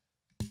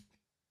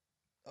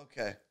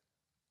 Okay.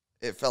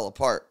 It fell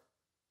apart.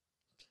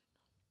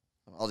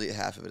 I'll eat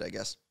half of it, I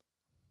guess.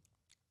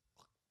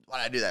 Why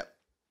did I do that?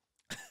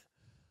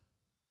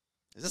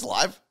 Is this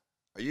live?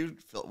 What are you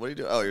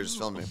doing? Oh, you're just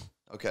filming me.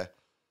 Okay.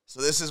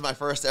 So this is my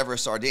first ever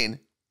sardine.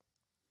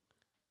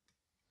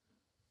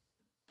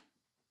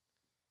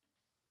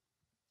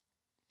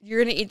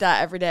 You're going to eat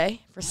that every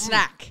day for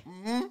snack.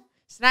 Mm-hmm.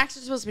 Snacks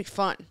are supposed to be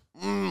fun.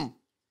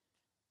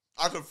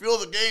 I can feel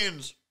the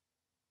gains.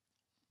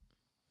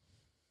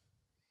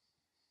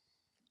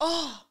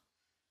 Oh.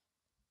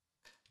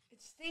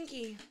 It's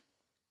stinky.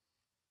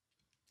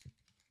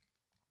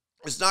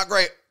 It's not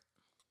great.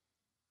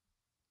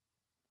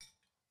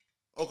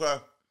 Okay.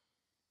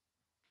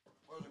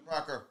 Where's the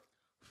cracker?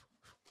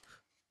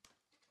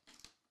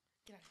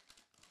 Get out.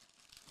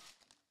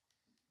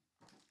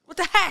 What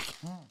the heck?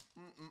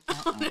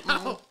 Oh,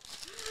 no.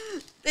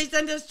 They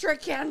sent us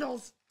trick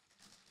candles.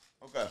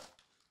 Okay.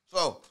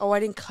 So. Oh, I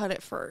didn't cut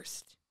it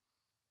first.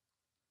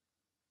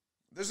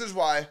 This is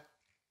why.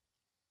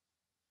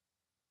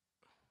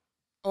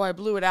 Oh, I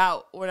blew it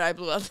out when I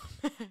blew out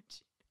the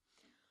match.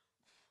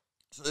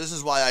 So this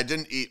is why I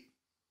didn't eat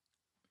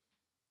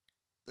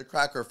the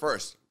cracker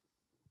first.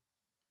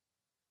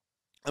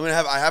 I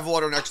have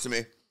water next to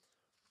me,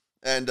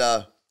 and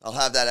I'll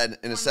have that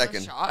in a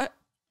second. Shot?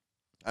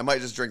 I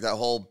might just drink that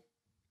whole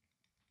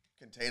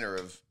container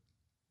of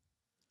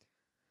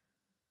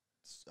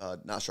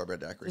not strawberry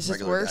daiquiri. This is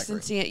regular worse daiquiri.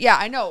 than seeing it. Yeah,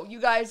 I know.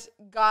 You guys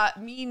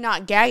got me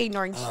not gagging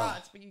during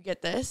shots, but you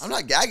get this. I'm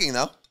not gagging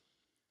though.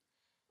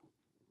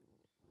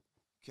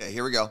 Okay,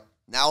 here we go.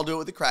 Now I'll do it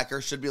with the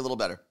cracker. Should be a little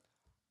better.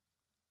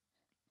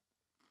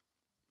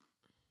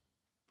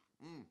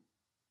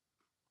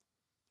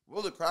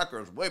 Well, the cracker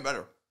is way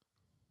better.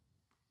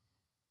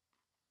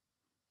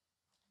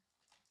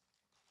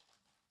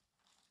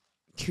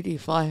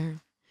 UD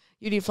Flyer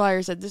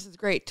said, this is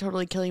great.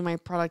 Totally killing my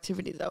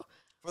productivity, though.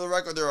 For the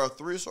record, there are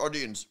 3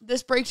 sardines.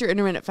 This breaks your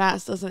intermittent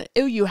fast, doesn't it?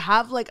 Ew, you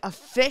have like a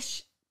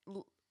fish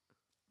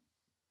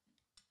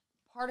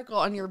particle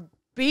on your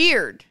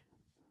beard.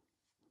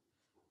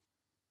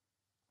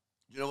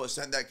 You know what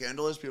scent that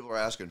candle is? People are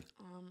asking.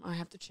 I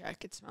have to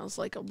check. It smells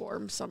like a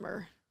warm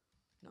summer.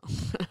 No.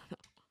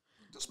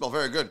 It does smell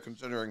very good,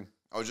 considering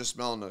I was just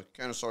smelling a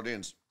can of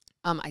sardines.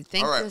 I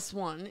think right. this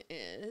one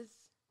is...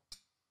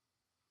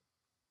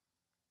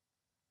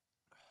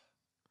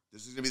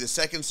 This is going to be the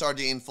second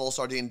full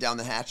sardine down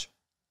the hatch.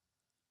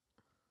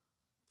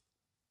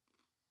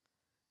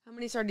 How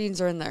many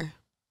sardines are in there?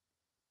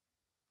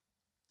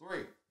 3.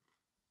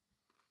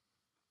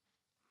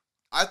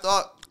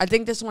 I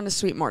think this one is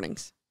Sweet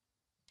Mornings.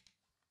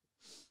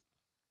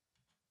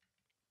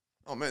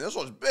 Oh, man, this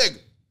one's big.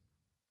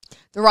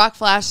 The Rock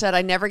Flash said,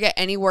 I never get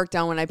any work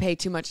done when I pay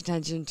too much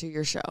attention to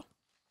your show.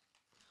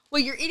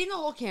 Wait, you're eating the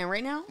whole can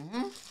right now?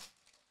 Mm-hmm.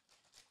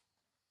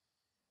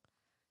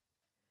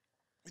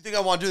 You think I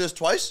want to do this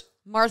twice?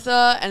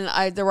 Martha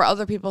and there were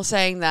other people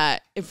saying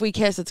that if we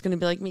kiss, it's going to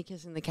be like me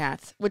kissing the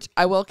cats, which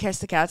I will kiss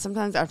the cats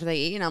sometimes after they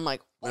eat, and I'm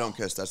like, we don't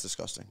kiss. That's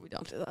disgusting. We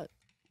don't do that.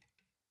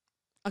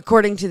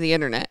 According to the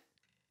internet.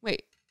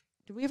 Wait,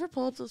 did we ever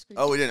pull up those screenshots?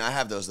 Oh, we didn't. I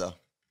have those, though.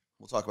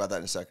 We'll talk about that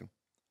in a second.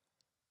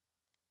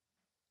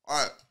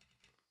 All right.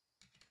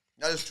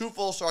 Now there's 2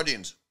 full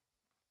sardines.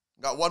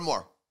 Got 1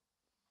 more.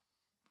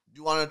 Do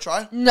you want to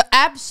try? No,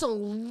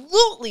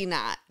 absolutely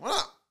not. Why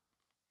not?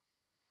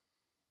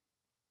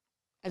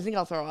 I think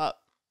I'll throw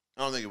up.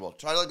 I don't think you will.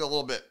 Try like a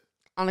little bit.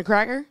 On a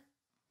cracker?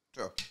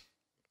 Sure.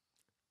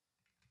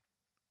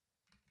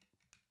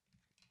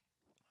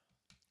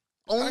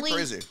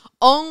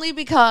 Only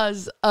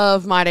because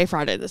of My Day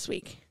Friday this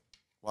week.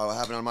 Why? What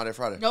happened on Monday,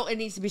 Friday? No, it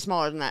needs to be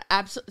smaller than that.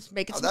 Absolutely,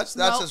 make it. That's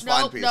his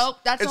fine piece. Nope,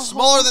 that's it's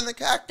smaller than the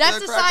cracker. That's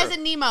the size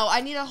of Nemo.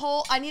 I need a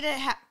whole. I need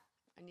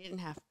it in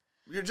half.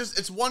 You're just.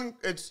 It's one.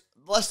 It's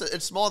less.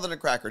 It's smaller than a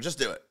cracker. Just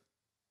do it.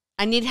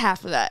 I need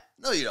half of that.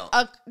 No, you don't.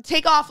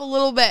 Take off a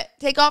little bit.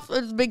 Take off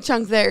a big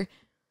chunk there.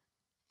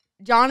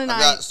 John and I've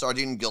got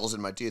sardine gills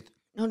in my teeth.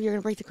 No, you're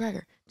gonna break the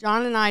cracker.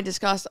 John and I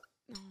discussed.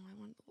 I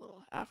want a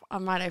little half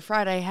on My Day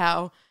Friday.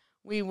 How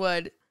we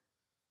would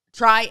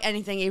try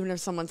anything, even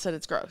if someone said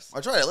it's gross. I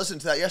tried. I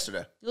listened to that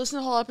yesterday. You listened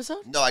to the whole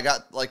episode? No, I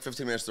got like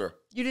 15 minutes through.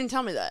 You didn't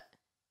tell me that.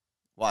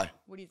 Why?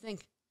 What do you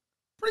think?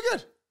 Pretty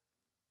good.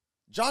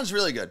 John's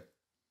really good.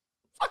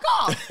 Fuck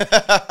off.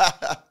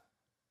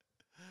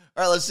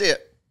 All right, let's see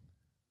it.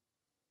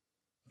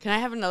 Can I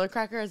have another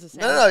cracker as a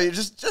sandwich? No, you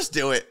just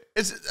do it.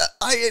 It's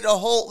I ate a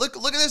whole look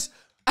at this.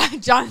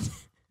 John,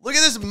 look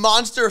at this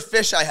monster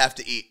fish I have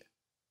to eat.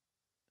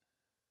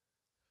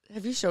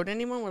 Have you showed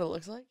anyone what it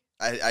looks like?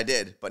 I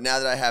did, but now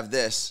that I have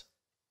this,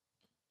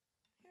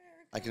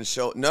 I can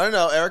show.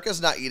 No. Erica's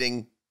not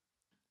eating.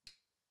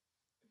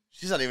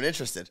 She's not even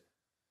interested.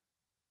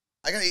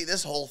 I gotta eat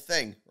this whole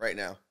thing right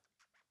now.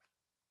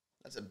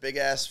 That's a big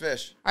ass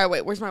fish. All right,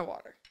 wait. Where's my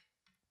water?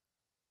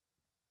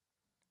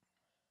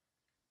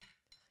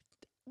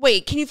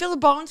 Wait, can you feel the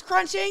bones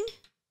crunching?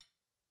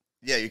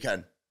 Yeah, you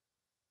can.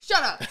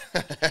 Shut up.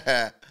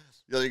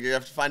 You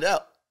have to find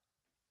out.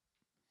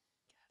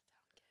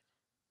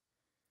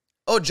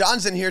 Oh,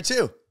 John's in here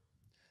too.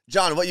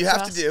 John, what you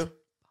have to do.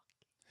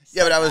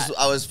 Yeah, but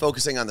I was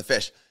focusing on the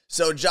fish.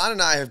 So John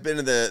and I have been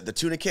in the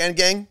tuna can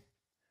gang.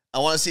 I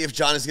want to see if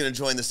John is going to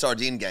join the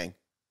sardine gang.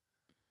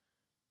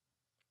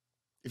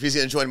 If he's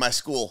going to join my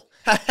school.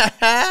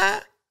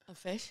 A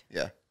fish?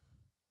 Yeah.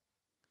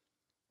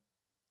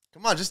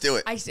 Come on, just do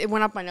it. It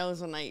went up my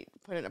nose when I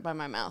put it by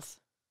my mouth.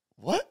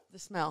 What? The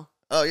smell.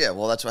 Oh, yeah.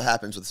 Well, that's what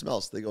happens with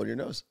smells. They go in your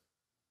nose.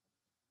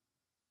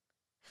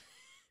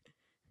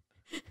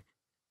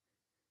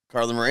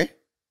 Carla Marie?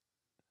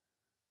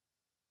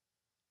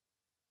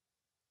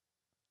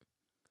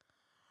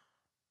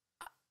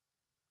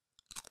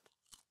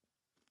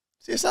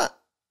 See, it's not.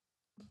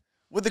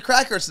 With the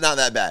cracker, it's not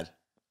that bad.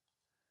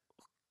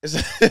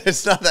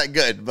 It's not that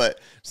good, but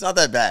it's not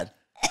that bad.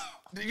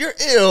 You're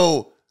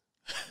ew.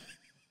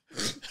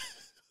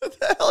 What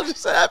the hell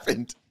just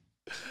happened?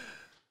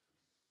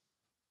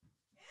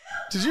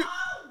 Did you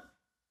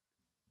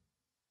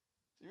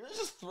really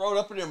just throw it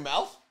up in your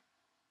mouth?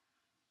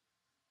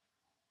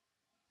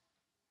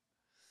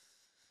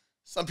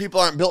 Some people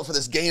aren't built for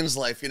this gains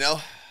life, you know?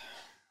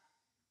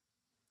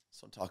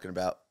 That's what I'm talking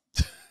about.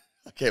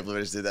 I can't believe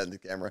I just did that in the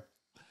camera.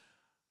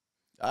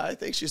 I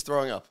think she's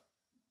throwing up.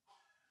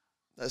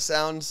 That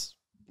sounds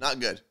not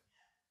good.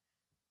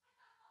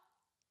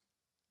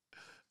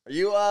 Are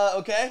you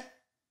okay?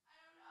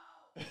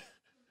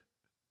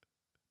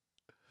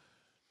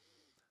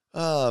 I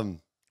don't know.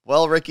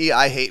 Well, Ricky,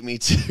 I hate me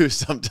too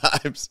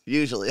sometimes.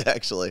 Usually,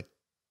 actually.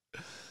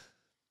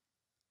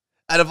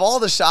 Out of all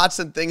the shots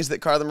and things that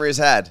Carla Marie's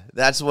had,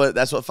 that's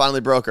what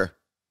finally broke her.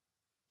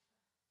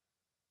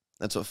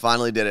 That's what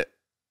finally did it.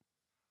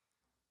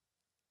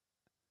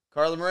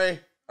 Carla Marie,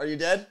 are you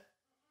dead?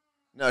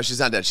 No, she's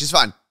not dead. She's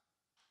fine.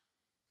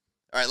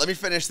 All right, let me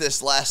finish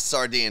this last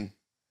sardine.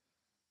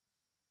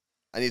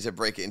 I need to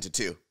break it into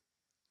two.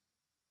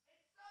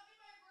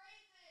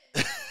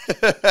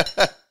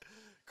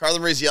 Carla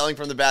Marie's yelling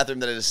from the bathroom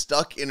that it is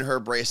stuck in her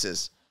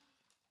braces.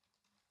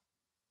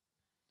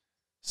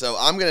 So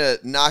I'm going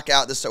to knock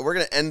out this. So we're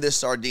going to end this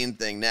sardine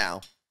thing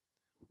now.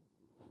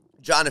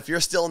 John, if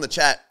you're still in the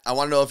chat, I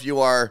want to know if you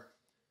are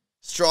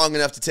strong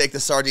enough to take the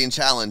sardine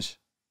challenge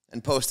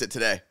and post it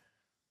today.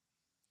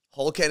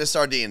 Whole can of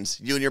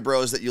sardines, you and your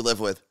bros that you live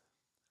with.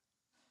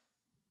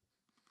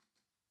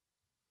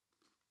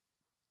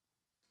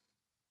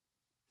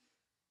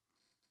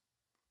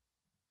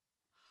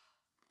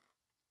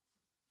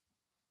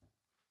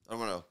 I don't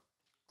want to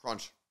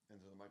crunch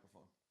into the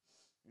microphone.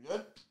 You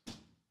good?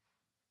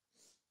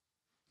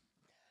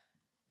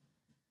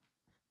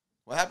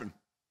 What happened?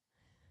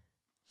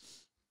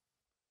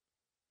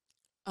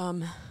 I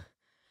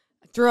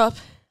threw up,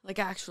 like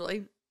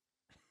actually.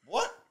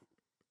 What?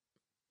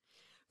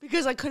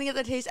 Because I couldn't get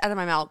the taste out of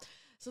my mouth.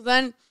 So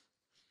then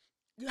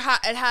it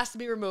has to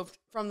be removed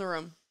from the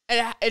room.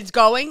 It's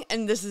going,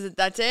 and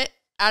that's it.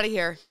 Out of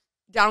here.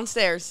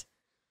 Downstairs.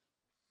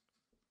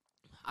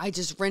 I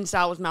just rinsed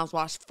out with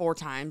mouthwash 4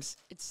 times.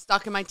 It's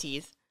stuck in my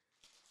teeth.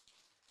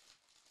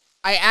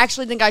 I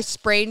actually think I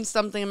sprayed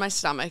something in my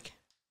stomach.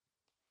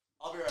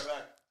 I'll be right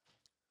back.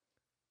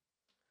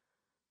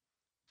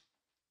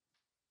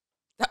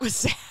 That was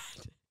sad.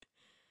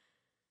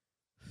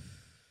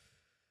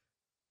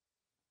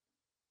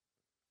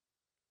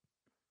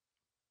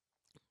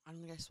 I don't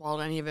think I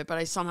swallowed any of it, but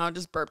I somehow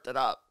just burped it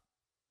up.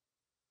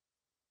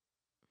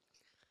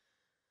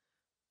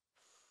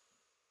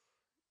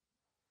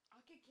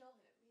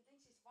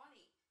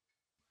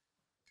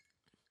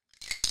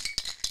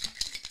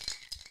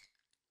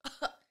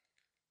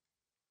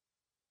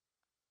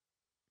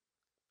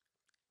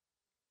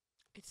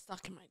 It's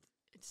stuck in my...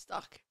 It's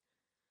stuck.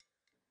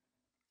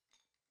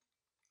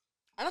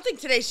 I don't think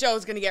today's show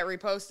is going to get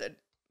reposted.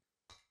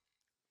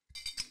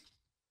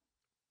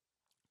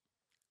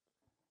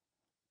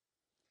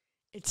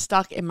 It's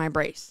stuck in my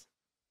brace.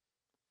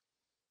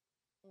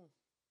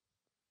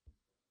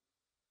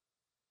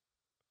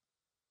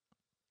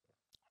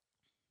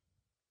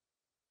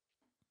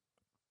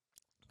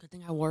 Good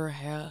thing I wore a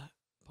hair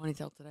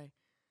ponytail today.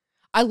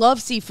 I love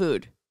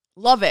seafood.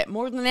 Love it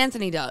more than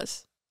Anthony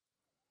does.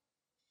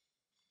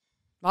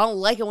 I don't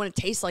like it when it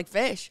tastes like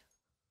fish.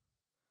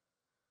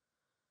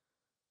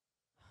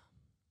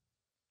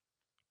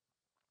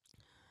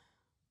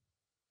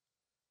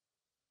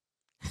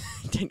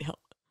 Danielle.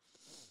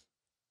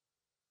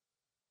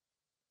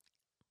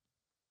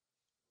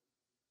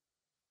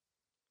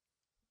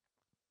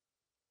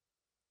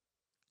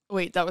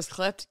 Wait, that was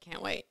clipped?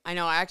 Can't wait. I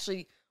know, I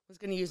actually was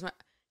going to use my...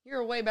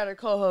 You're a way better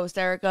co-host,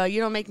 Erica.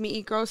 You don't make me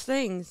eat gross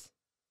things.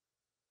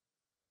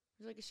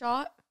 Would you like a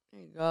shot?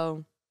 There you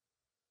go.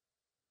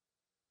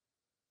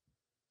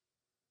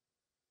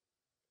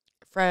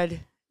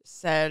 Fred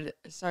said,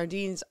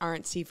 sardines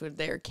aren't seafood.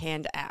 They're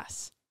canned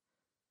ass.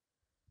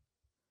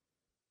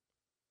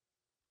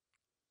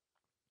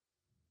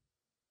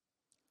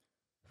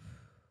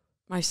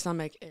 My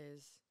stomach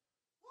is...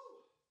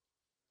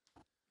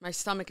 My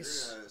stomach is...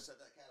 Set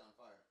that cat on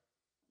fire.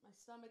 My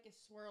stomach is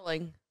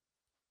swirling.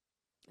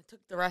 I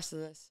took the rest of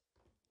this.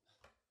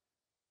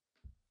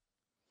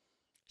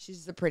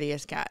 She's the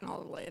prettiest cat in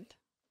all the land.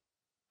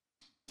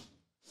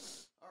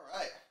 All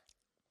right.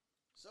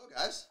 So,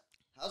 guys,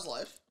 how's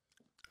life?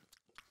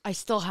 I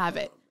still have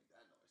it.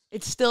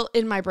 It's still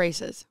in my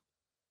braces.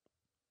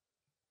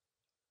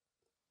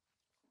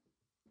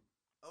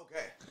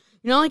 Okay.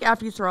 You know, like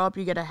after you throw up,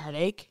 you get a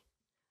headache?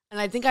 And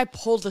I think I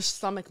pulled the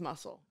stomach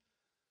muscle.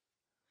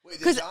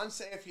 Wait, did John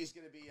say if he's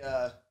going to be...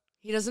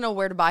 He doesn't know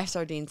where to buy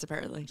sardines,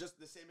 apparently. Just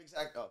the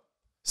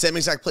same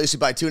exact place you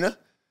buy tuna?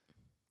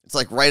 It's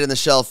like right in the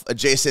shelf,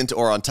 adjacent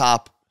or on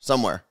top,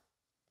 somewhere.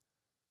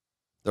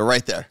 They're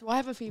right there. Do I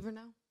have a fever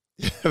now?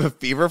 You have a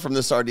fever from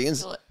the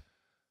sardines? Feel it.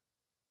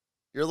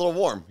 You're a little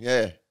warm.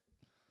 Yeah.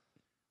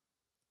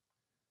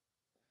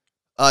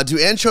 Do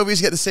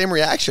anchovies get the same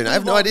reaction? I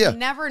have no idea. You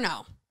never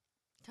know.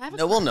 Can I have a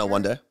No, we'll cracker? know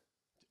one day.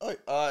 Oh,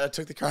 I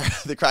took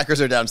the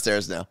crackers are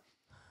downstairs now.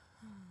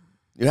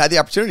 You had the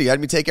opportunity. You had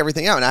me take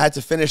everything out, and I had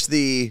to finish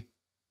the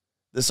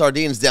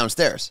sardines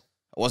downstairs.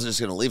 I wasn't just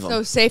going to leave them.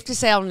 So safe to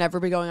say I'll never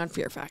be going on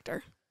Fear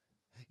Factor.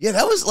 Yeah,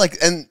 that was like,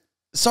 and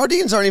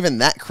sardines aren't even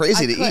that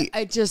crazy to eat.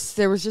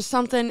 There was just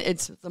something.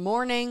 It's the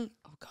morning.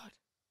 Oh, God.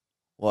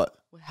 What?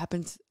 What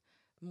happens?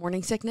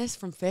 Morning sickness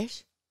from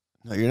fish?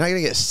 No, you're not going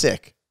to get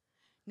sick.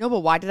 No, but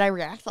why did I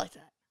react like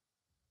that?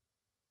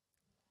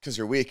 Because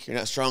you're weak. You're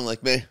not strong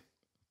like me.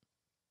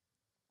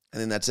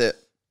 And then that's it.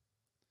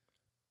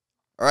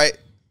 All right.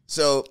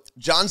 So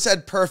John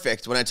said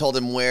perfect when I told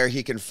him where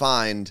he can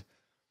find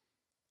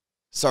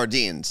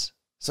sardines.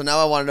 So now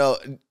I want to know,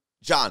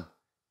 John,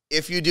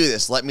 if you do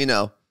this, let me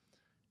know.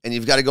 And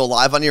you've got to go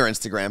live on your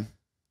Instagram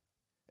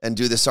and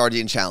do the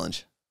sardine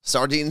challenge.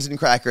 Sardines and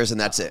crackers,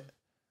 and that's it.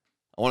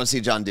 I want to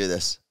see John do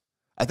this.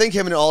 I think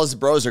him and all his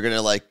bros are going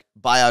to like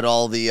buy out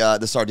all the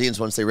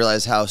sardines once they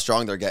realize how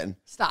strong they're getting.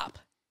 Stop.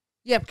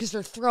 Yeah, because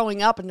they're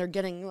throwing up and they're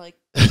getting like...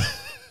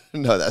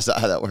 No, that's not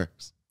how that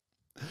works.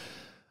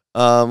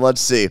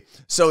 Let's see.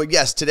 So,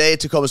 yes, today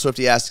Tacoma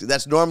Swifty asked,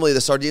 that's normally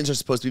the sardines are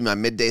supposed to be my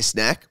midday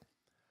snack.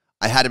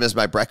 I had them as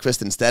my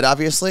breakfast instead,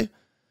 obviously.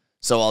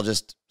 So I'll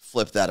just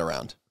flip that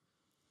around.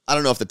 I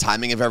don't know if the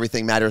timing of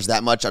everything matters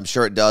that much. I'm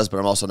sure it does, but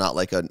I'm also not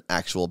like an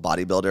actual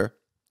bodybuilder.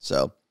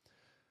 So,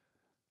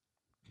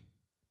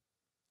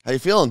 how you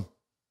feeling?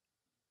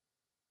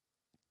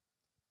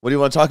 What do you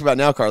want to talk about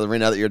now, Carla Marie,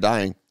 now that you're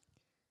dying?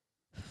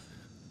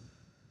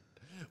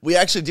 We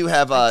actually do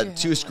have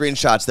two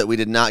screenshots that we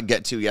did not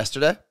get to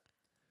yesterday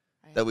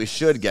that we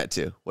should get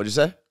to. What'd you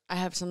say? I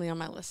have something on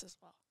my list as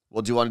well.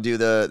 Well, do you want to do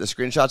the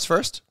screenshots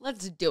first?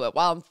 Let's do it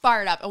while I'm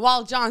fired up and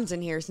while John's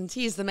in here, since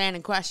he's the man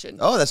in question.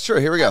 Oh, that's true.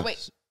 Here we go.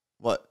 Wait.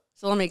 What?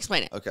 So let me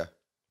explain it. Okay.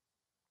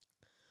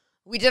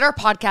 We did our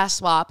podcast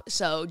swap.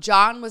 So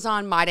John was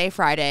on My Day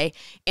Friday,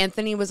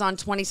 Anthony was on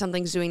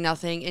 20-somethings doing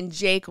nothing, and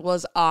Jake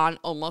was on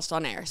Almost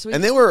on Air. So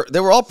and they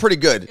were all pretty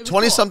good.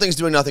 20-somethings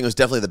doing nothing was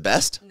definitely the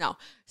best. No.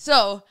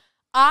 So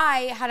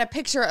I had a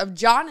picture of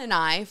John and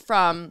I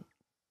from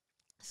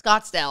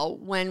Scottsdale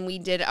when we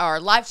did our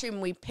live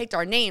stream. We picked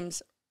our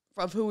names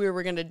of who we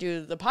were going to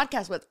do the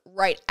podcast with.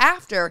 Right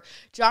after,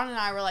 John and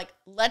I were like,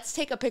 let's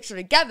take a picture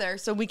together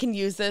so we can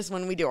use this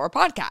when we do our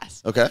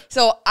podcast. Okay.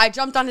 So I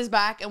jumped on his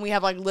back, and we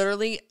have like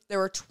literally, there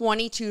were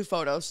 22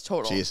 photos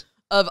total. Jeez.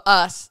 Of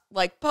us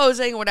like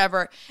posing,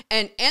 whatever.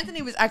 And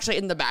Anthony was actually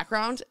in the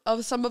background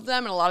of some of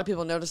them, and a lot of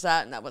people noticed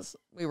that, and that was,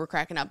 we were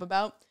cracking up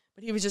about.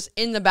 But he was just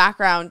in the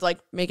background, like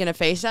making a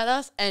face at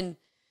us. And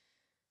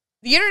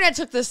the internet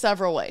took this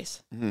several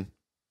ways. Mm-hmm.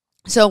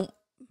 So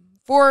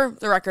for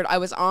the record, I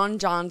was on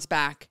John's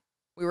back.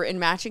 We were in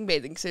matching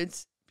bathing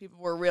suits. People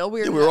were real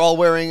weird. Yeah, we were all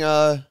wearing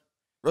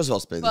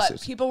Roosevelt's bathing But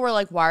suits. people were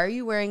like, why are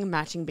you wearing a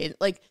matching bathing?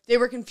 Like, they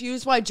were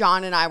confused why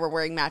John and I were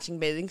wearing matching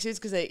bathing suits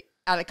because they,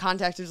 out of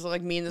context, it was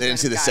like me and this They didn't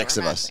see the guy 6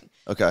 were of us. matching.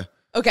 Okay.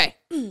 Okay.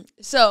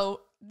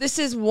 So this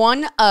is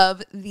one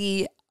of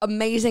the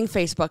amazing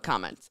Facebook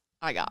comments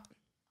I got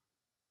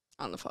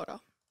on the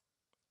photo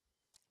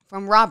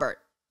from Robert.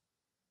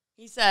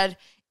 He said,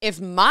 if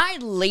my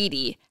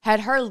lady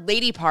had her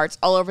lady parts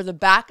all over the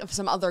back of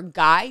some other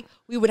guy,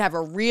 we would have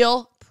a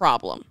real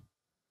problem.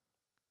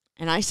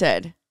 And I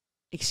said,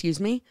 excuse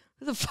me?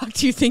 Who the fuck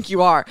do you think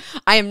you are?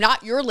 I am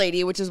not your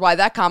lady, which is why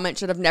that comment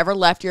should have never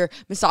left your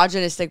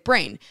misogynistic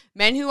brain.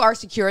 Men who are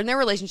secure in their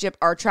relationship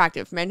are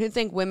attractive. Men who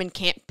think women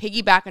can't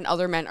piggyback on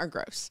other men are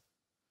gross.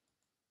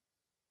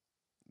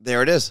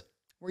 There it is.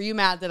 Were you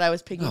mad that I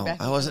was No,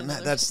 piggybacking? I wasn't on mad.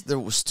 others? That's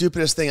the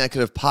stupidest thing I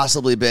could have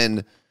possibly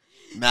been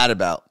mad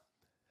about.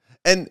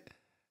 And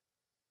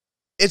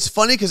it's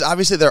funny because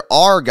obviously there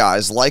are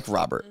guys like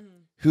Robert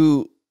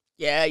who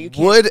Yeah, you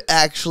can't. would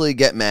actually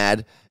get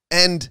mad,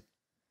 and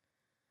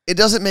it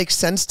doesn't make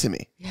sense to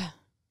me. Yeah.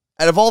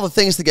 Out of all the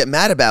things to get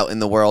mad about in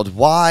the world,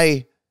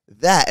 why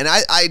that? And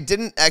I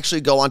didn't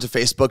actually go onto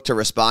Facebook to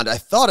respond. I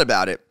thought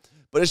about it,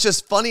 but it's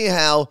just funny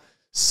how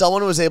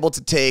someone was able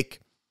to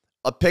take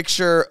a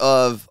picture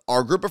of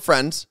our group of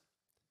friends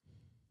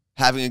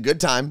having a good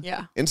time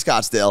in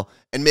Scottsdale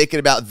and make it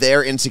about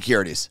their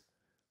insecurities.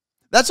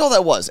 That's all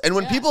that was. And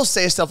when people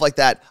say stuff like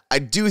that, I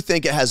do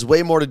think it has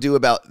way more to do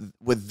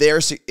with their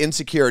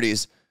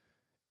insecurities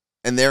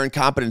and their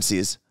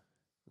incompetencies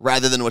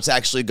rather than what's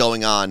actually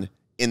going on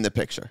in the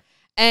picture.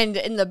 And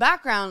in the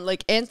background,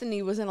 like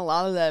Anthony was in a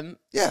lot of them.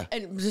 Yeah.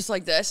 And just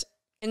like this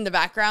in the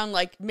background,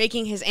 like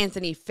making his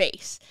Anthony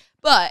face.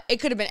 But it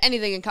could have been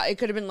anything. It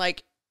could have been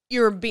like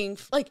you were being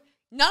like,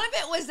 none of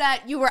it was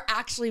that you were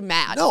actually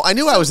mad. No, I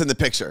knew I was in the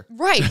picture.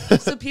 Right.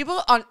 So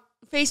people on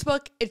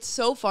Facebook, it's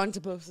so fun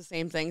to post the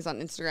same things on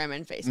Instagram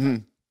and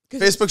Facebook.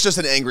 Facebook's just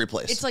an angry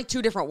place. It's like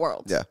two different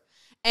worlds. Yeah.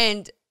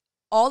 And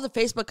all the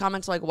Facebook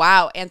comments are like,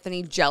 wow,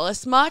 Anthony,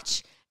 jealous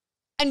much?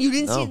 And you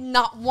didn't see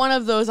not one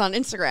of those on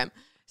Instagram.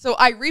 So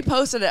I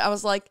reposted it. I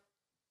was like,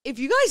 if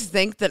you guys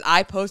think that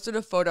I posted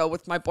a photo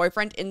with my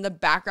boyfriend in the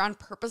background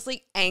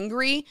purposely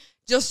angry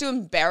just to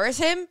embarrass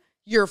him,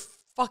 you're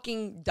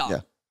fucking dumb.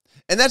 Yeah.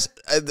 And that's,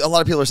 a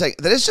lot of people are saying,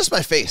 that is just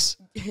my face.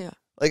 Yeah.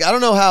 Like, I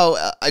don't know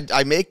how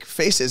I make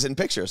faces in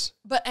pictures.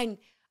 But, and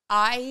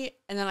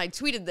then I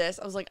tweeted this.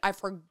 I was like, I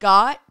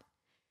forgot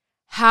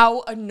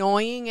how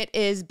annoying it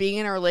is being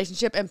in a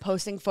relationship and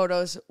posting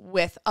photos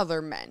with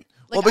other men.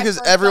 Like, well,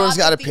 because everyone's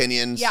got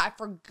opinions. Yeah, I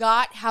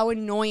forgot how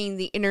annoying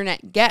the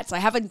internet gets. I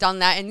haven't done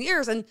that in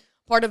years. And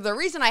part of the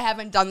reason I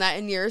haven't done that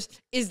in years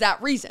is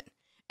that reason.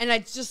 And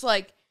it's just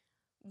like,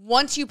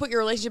 once you put your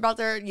relationship out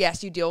there,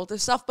 yes, you deal with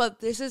this stuff. But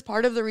this is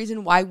part of the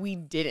reason why we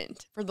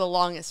didn't for the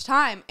longest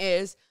time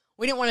is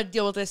we didn't want to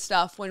deal with this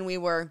stuff when we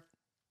were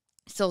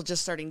still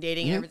just starting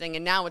dating and everything.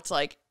 And now it's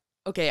like,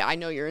 okay, I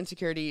know your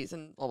insecurities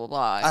and blah, blah,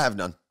 blah. I have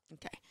none.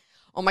 Okay.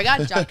 Oh my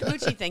God, John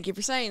Capucci, thank you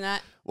for saying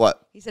that.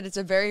 What? He said it's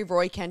a very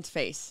Roy Kent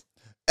face.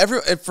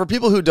 For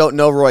people who don't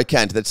know Roy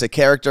Kent, that's a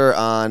character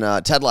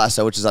on Ted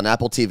Lasso, which is on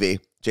Apple TV.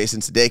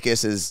 Jason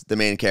Sudeikis is the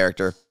main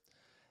character.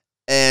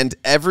 And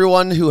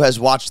everyone who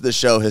has watched the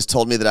show has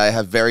told me that I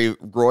have very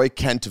Roy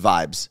Kent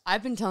vibes.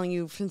 I've been telling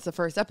you since the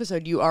first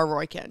episode, you are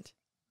Roy Kent.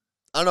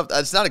 I don't know if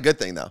that's not a good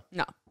thing, though.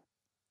 No.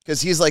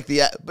 Because he's like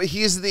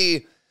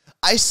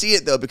I see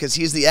it, though, because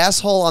he's the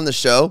asshole on the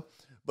show,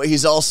 but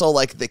he's also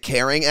like the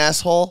caring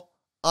asshole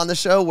on the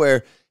show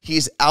where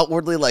he's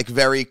outwardly like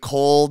very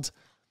cold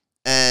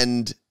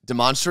and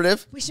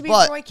demonstrative. We should be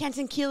Roy Kent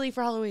and Keeley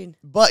for Halloween.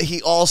 But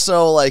he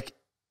also like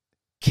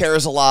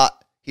cares a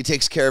lot. He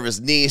takes care of his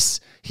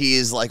niece.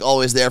 He's like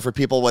always there for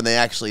people when they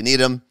actually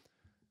need him.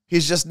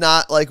 He's just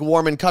not like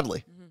warm and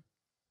cuddly.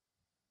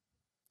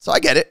 So I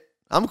get it.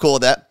 I'm cool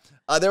with that.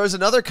 There was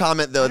another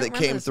comment though that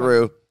came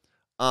through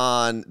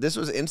on, this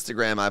was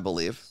Instagram, I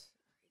believe.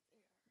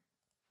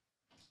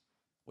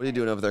 What are you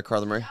doing over there,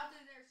 Carla Marie?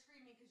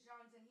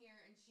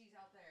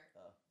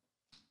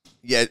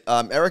 Yeah,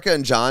 Erica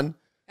and John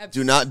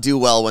do not do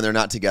well when they're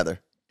not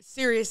together.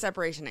 Serious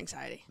separation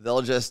anxiety.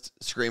 They'll just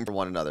scream for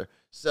one another.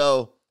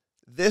 So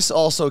this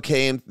actually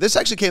came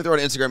through on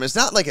Instagram. It's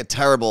not like a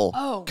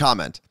terrible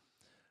comment,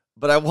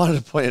 but I wanted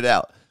to point it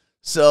out.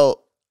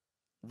 So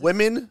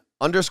women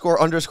 ___4____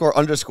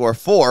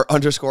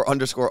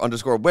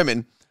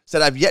 women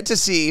said, I've yet to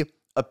see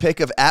a pic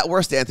of at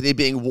worst Anthony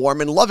being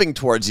warm and loving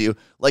towards you,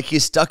 like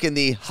he's stuck in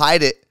the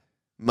hide it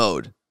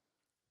mode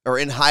or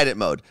in hide it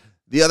mode.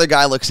 The other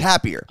guy looks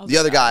happier. The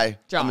other guy,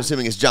 John. I'm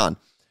assuming is John.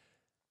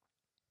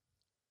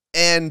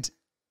 And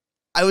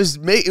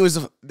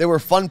they were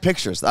fun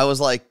pictures. I was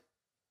like,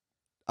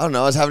 I don't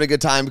know, I was having a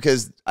good time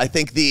because I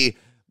think the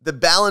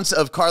balance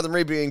of Carla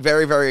Marie being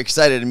very, very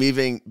excited and me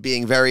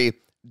being very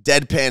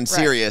deadpan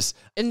serious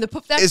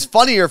is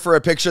funnier for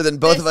a picture than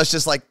both of us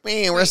just like,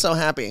 man, we're so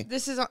happy.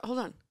 This is, hold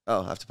on.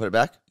 Oh, I have to put it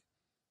back?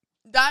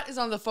 That is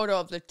on the photo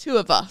of the two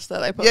of us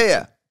that I posted.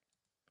 Yeah.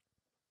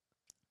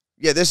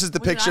 Yeah, this is the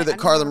picture that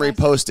Carla Marie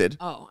posted.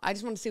 Oh, I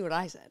just want to see what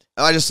I said.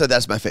 Oh, I just said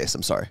that's my face.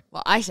 I'm sorry.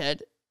 Well, I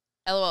said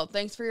LOL,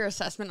 thanks for your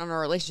assessment on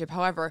our relationship.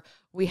 However,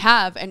 we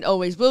have and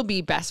always will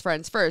be best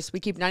friends first. We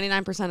keep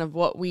 99% of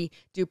what we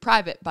do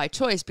private by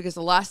choice because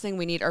the last thing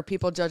we need are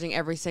people judging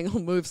every single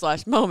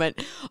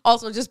move/moment.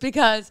 Also, just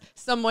because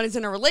someone is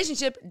in a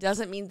relationship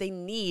doesn't mean they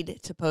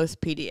need to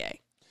post PDA.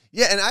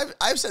 Yeah, and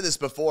I've said this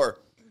before.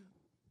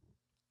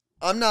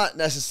 I'm not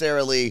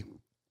necessarily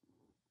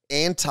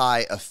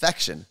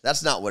anti-affection.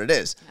 That's not what it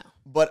is. No.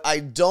 But I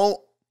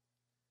don't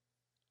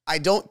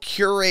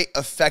curate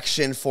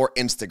affection for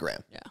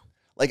Instagram. Yeah.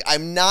 Like,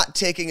 I'm not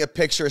taking a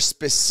picture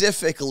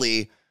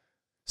specifically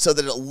so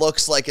that it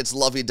looks like it's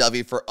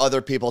lovey-dovey for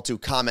other people to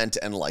comment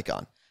and like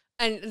on.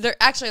 And there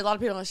actually a lot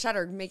of people in the chat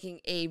are making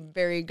a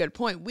very good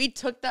point. We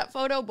took that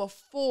photo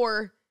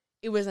before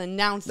it was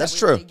announced that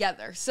we were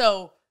together.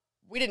 So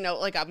we didn't know,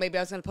 like, maybe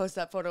I was going to post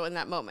that photo in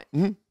that moment.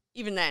 Mm-hmm.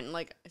 Even then,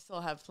 like, I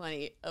still have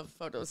plenty of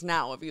photos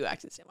now of you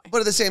acting the same way. But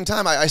at the same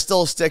time, I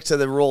still stick to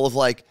the rule of,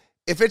 like,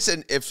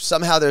 if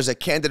somehow there's a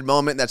candid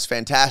moment that's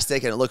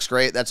fantastic and it looks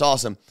great, that's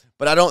awesome.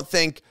 But I don't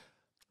think,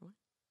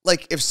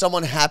 like, if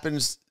someone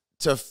happens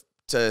to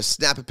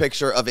snap a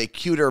picture of a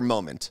cuter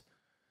moment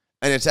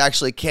and it's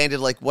actually candid,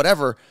 like,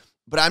 whatever,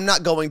 but I'm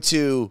not going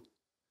to,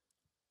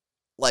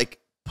 like,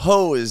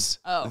 pose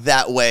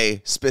that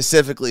way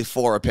specifically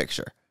for a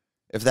picture,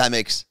 if that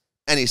makes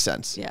any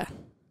sense. Yeah.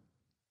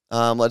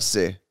 Let's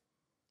see.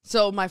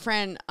 So my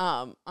friend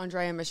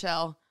Andrea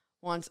Michelle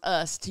wants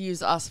us to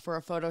use us for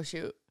a photo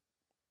shoot.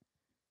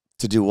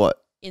 To do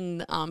what?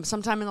 In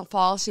sometime in the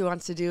fall, she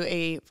wants to do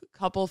a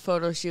couple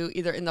photo shoot,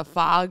 either in the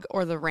fog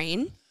or the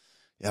rain.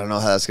 Yeah, I don't know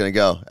how that's gonna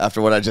go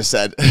after what I just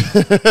said.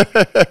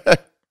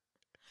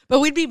 But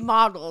we'd be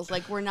models,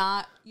 like we're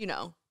not, you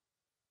know.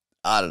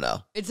 I don't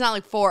know. It's not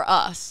like for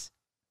us.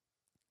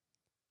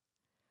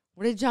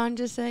 What did John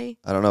just say?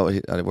 I don't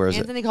know. Where is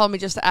Anthony called me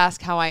just to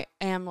ask how I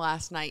am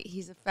last night.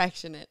 He's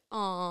affectionate.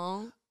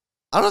 Aww.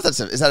 I don't know if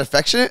is that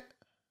affectionate?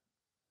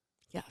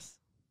 Yes.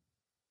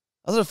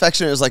 I thought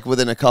affectionate is like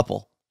within a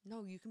couple.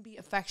 No, you can be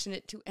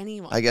affectionate to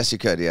anyone. I guess you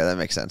could. Yeah, that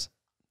makes sense.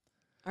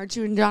 Aren't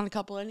you and John a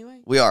couple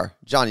anyway? We are.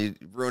 John, you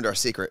ruined our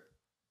secret.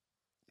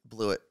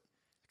 Blew it.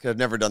 Could have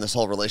never done this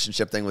whole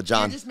relationship thing with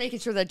John. You're just making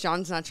sure that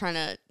John's not trying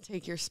to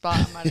take your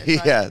spot.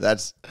 Yeah,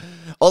 that's...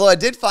 Although I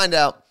did find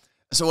out...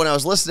 So when I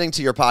was listening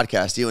to your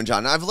podcast, you and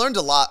John, I've learned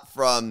a lot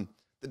from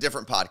the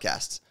different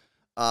podcasts.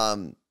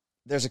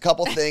 There's a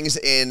couple things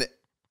in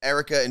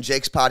Erica and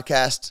Jake's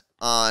podcast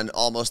on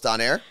Almost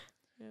On Air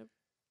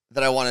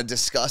that I want to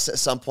discuss at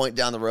some point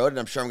down the road, and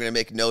I'm sure I'm going to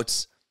make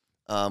notes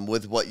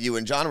with what you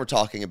and John were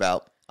talking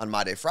about on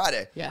My Day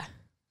Friday. Yeah.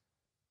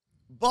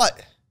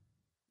 But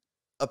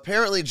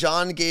apparently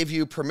John gave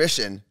you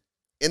permission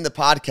in the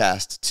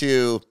podcast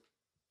to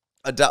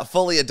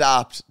fully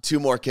adopt 2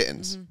 more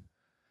kittens. Mm-hmm.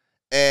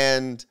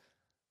 And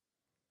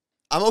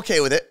I'm okay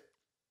with it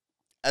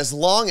as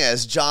long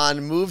as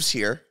John moves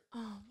here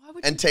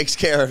and takes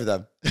care of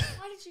them. Why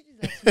did you do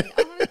that to me?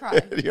 I'm going to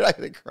cry. You're not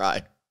going to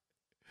cry.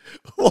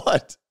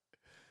 What?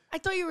 I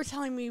thought you were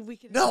telling me we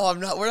could. No, I'm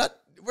not.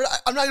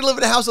 I'm not going to live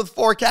in a house with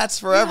 4 cats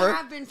forever. You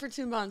have been for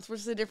 2 months.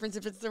 What's the difference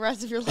if it's the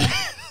rest of your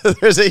life?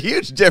 There's a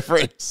huge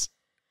difference.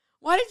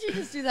 Why did you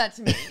just do that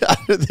to me? I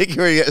didn't think you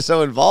were going to get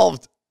so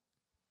involved.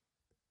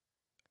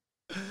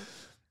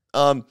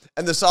 And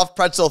the soft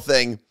pretzel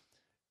thing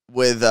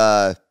with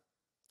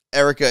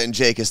Erica and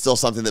Jake is still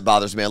something that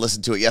bothers me. I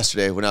listened to it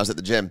yesterday when I was at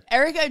the gym.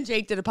 Erica and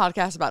Jake did a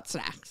podcast about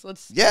snacks.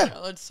 Let's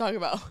talk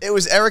about. It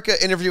was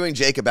Erica interviewing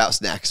Jake about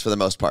snacks for the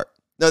most part.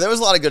 No, there was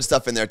a lot of good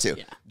stuff in there too.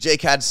 Yeah.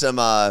 Jake had some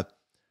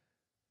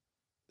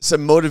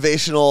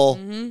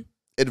motivational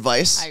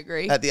advice. I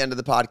agree. At the end of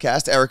the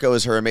podcast, Erica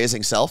was her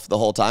amazing self the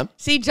whole time.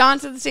 See, John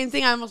said the same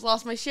thing. I almost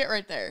lost my shit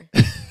right there.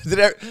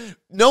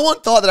 No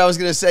one thought that I was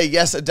going to say,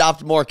 yes,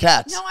 adopt more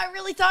cats. No, I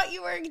really thought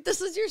you were.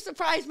 This was your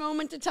surprise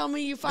moment to tell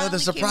me you finally No, the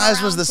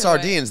surprise was the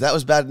sardines. That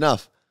was bad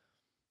enough.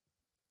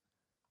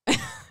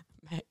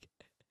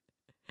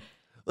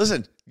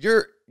 Listen,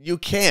 you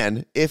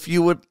can, if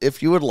you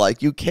would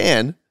like, you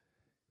can.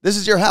 This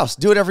is your house.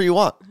 Do whatever you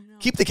want.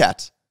 Keep the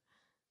cats.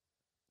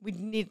 We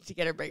need to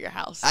get a bigger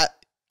house.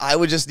 I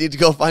would just need to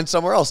go find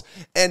somewhere else.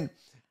 And,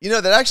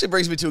 that actually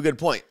brings me to a good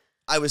point.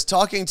 I was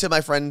talking to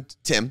my friend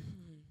Tim,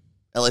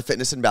 LA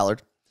Fitness in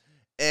Ballard,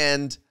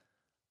 and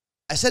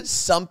I said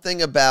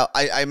something about,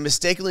 I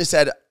mistakenly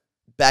said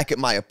back at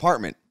my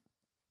apartment.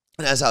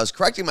 And as I was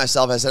correcting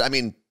myself, I said,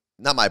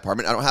 not my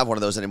apartment. I don't have one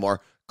of those anymore.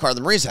 Carla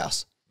Marie's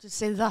house. Just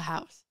say the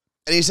house.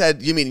 And he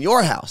said, you mean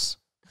your house?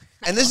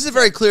 And this is a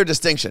very clear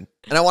distinction.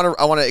 And I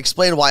want to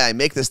explain why I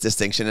make this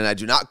distinction, and I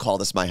do not call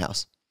this my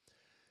house.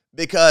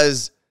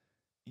 Because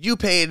you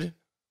paid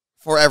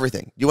for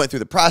everything. You went through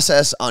the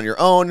process on your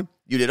own.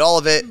 You did all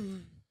of it.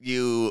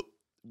 You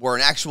were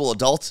an actual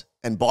adult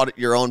and bought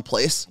your own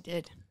place. I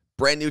did.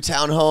 Brand new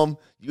townhome.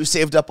 You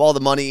saved up all the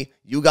money.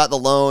 You got the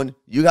loan.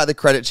 You got the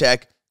credit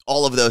check.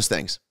 All of those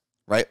things,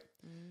 right?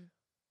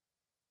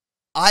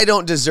 I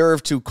don't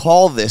deserve to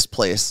call this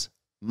place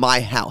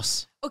my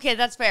house. Okay,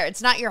 that's fair.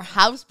 It's not your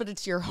house, but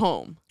it's your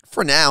home.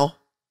 For now.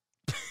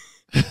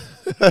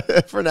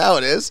 For now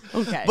it is.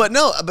 Okay. But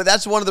no, but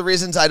that's one of the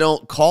reasons I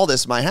don't call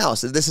this my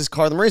house. This is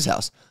Carla Marie's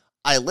house.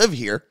 I live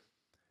here,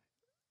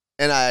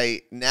 and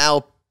I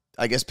now,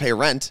 I guess, pay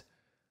rent,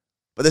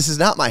 but this is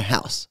not my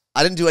house.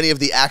 I didn't do any of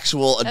the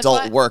actual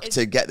adult work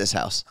to get this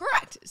house.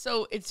 Correct.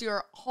 So it's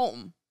your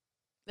home.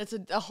 That's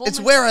a home. It's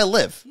where I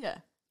live. Yeah.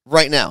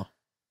 Right now.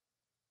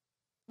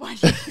 Why?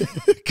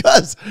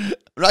 Because I'm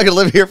not going to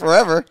live here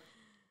forever.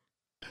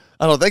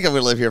 I don't think I'm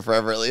going to live here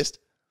forever, at least.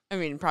 I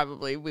mean,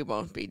 probably we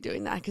won't be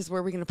doing that because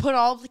where are we going to put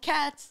all of the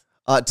cats?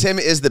 Tim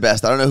is the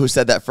best. I don't know who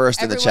said that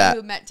first in the chat.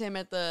 Everyone who met Tim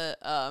at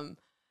the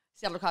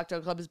Seattle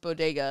Cocktail Club's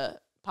bodega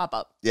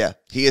pop-up. Yeah,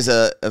 he is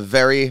a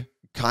very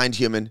kind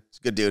human. He's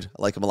a good dude.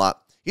 I like him a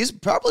lot. He's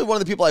probably one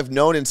of the people I've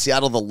known in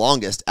Seattle the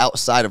longest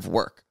outside of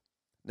work,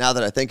 now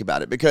that I think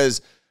about it, because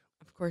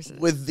of course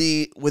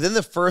within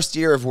the first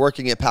year of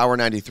working at Power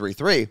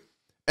 93.3,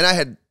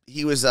 and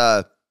he was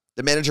the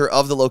manager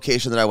of the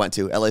location that I went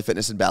to, LA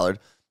Fitness in Ballard,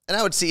 and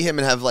I would see him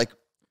and have like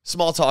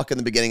small talk in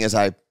the beginning as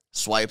I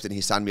swiped and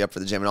he signed me up for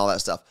the gym and all that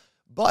stuff.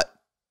 But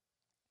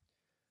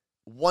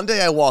one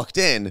day I walked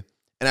in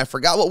and I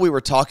forgot what we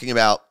were talking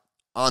about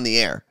on the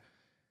air.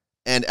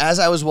 And as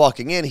I was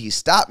walking in, he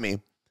stopped me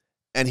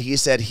and he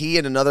said he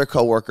and another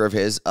coworker of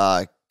his,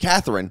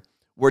 Catherine,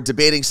 were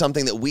debating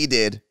something that we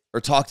did or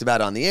talked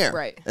about on the air.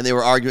 Right. And they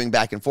were arguing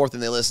back and forth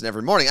and they listened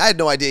every morning. I had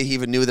no idea he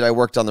even knew that I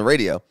worked on the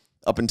radio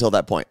up until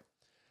that point.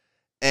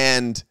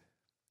 And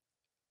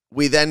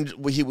we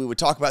would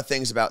talk about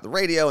things about the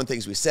radio and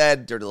things we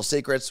said, dirty little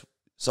secrets,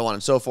 so on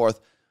and so forth.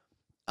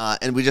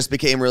 And we just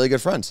became really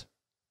good friends.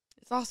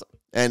 It's awesome.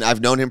 And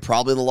I've known him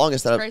probably the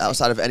longest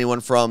outside of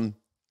anyone from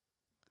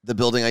the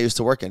building I used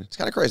to work in. It's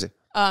kind of crazy.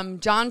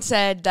 John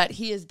said that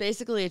he is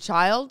basically a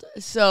child,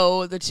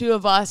 so the two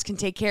of us can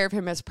take care of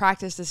him as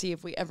practice to see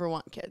if we ever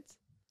want kids.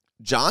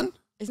 John?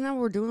 Isn't that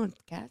what we're doing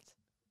with cats?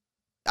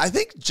 I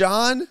think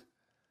John,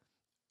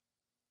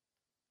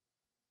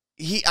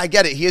 I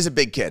get it. He is a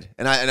big kid,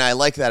 and I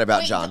like that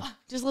about John.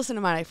 Just listen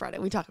to Monday Friday.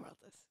 We talk about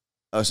this.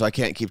 Oh, so I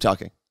can't keep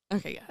talking.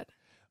 Okay, go ahead.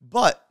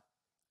 But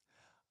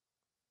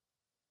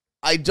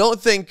I don't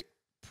think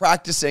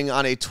practicing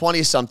on a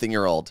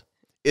 20-something-year-old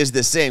is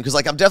the same. Because,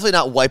 like, I'm definitely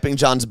not wiping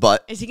John's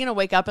butt. Is he going to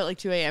wake up at, like,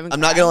 2 a.m. I'm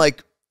not going to,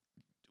 like,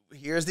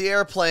 here's the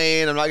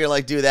airplane. I'm not going to,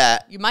 like, do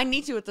that. You might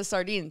need to with the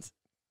sardines.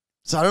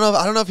 So I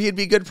don't know if he'd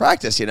be good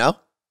practice, you know?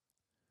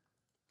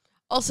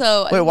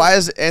 Also... Wait, why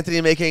is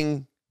Anthony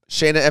making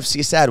Shayna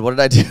FC sad? What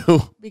did I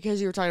do? Because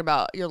you were talking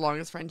about your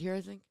longest friend here,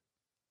 I think.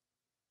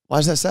 Why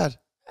is that sad?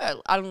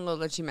 I don't know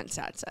that she meant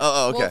sad.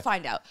 Oh, okay. We'll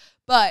find out.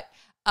 But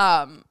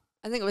I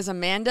think it was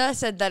Amanda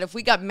said that if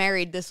we got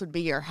married, this would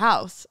be your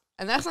house.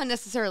 And that's not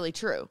necessarily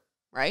true,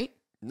 right?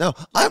 No.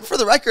 For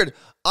the record,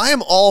 I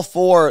am all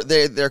for,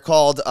 they're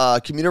called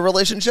commuter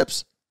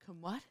relationships.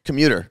 What?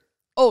 Commuter.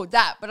 Oh,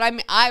 that. But I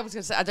thought you were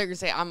going to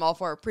say I'm all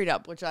for a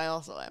prenup, which I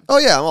also am. Oh,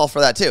 yeah, I'm all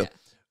for that too.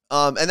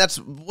 Yeah. And that's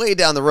way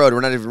down the road.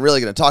 We're not even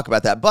really going to talk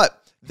about that. But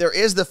there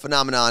is the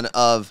phenomenon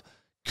of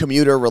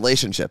commuter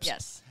relationships.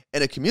 Yes.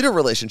 And a commuter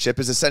relationship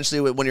is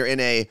essentially when you're in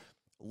a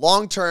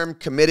long-term,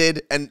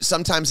 committed, and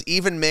sometimes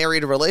even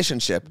married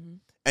relationship,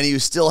 and you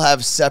still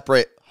have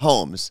separate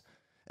homes.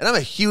 And I'm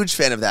a huge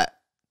fan of that.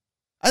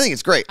 I think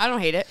it's great. I don't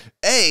hate it.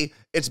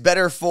 It's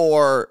better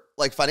for,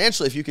 like,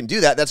 financially, if you can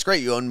do that, that's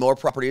great. You own more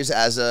properties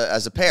as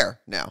a pair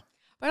now.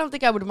 But I don't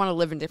think I would want to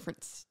live in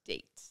different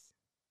states.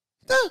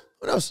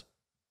 Who knows?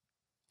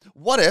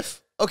 What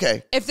if,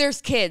 okay. If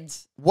there's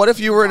kids. What if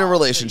you were in a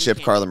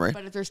relationship, Carla Marie?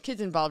 But if there's kids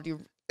involved,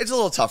 It's a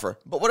little tougher.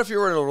 But what if you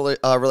were in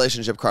a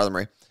relationship, Carla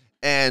Marie,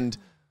 and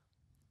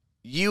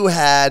you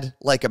had,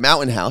 like, a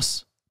mountain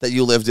house that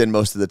you lived in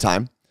most of the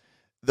time.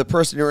 The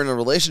person you're in a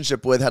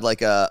relationship with had,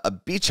 like,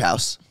 a beach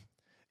house.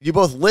 You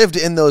both lived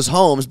in those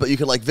homes, but you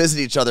could, like, visit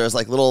each other as,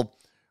 like, little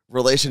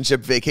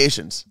relationship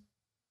vacations.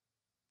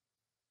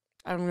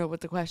 I don't know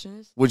what the question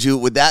is.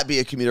 Would that be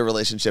a commuter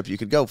relationship you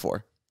could go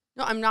for?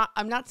 No,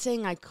 I'm not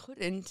saying I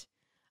couldn't.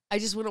 I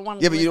just wouldn't want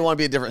to. Yeah, but you don't want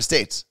to be in different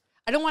states.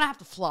 I don't want to have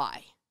to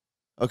fly.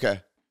 Okay.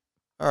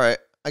 All right.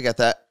 I get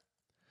that.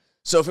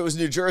 So if it was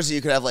New Jersey,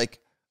 you could have, like,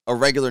 a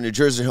regular New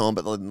Jersey home,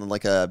 but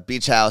like a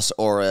beach house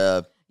or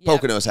a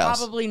Poconos house.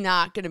 Probably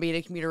not going to be in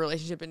a commuter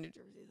relationship in New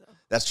Jersey, though.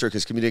 That's true,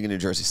 because commuting in New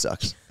Jersey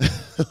sucks.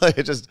 Like,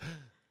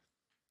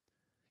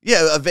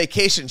 a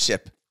vacation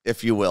ship,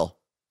 if you will.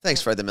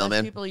 Thanks, Fred the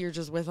Mailman. People you're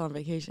just with on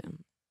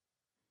vacation.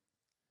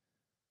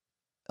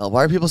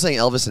 Why are people saying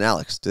Elvis and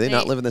Alex? Do they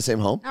not live in the same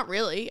home? Not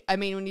really. I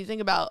mean, when you think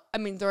about,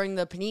 during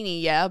the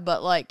Panini, yeah,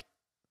 but like,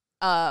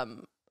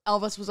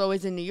 Elvis was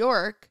always in New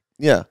York.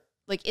 Yeah.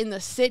 Like in the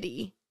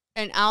city,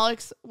 and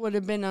Alex would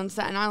have been on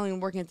Staten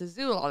Island working at the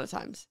zoo a lot of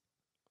times.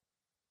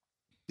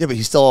 Yeah, but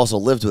he still also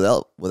lived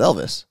with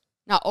Elvis.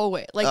 Not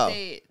always.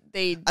 Like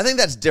they. I think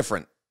that's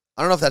different.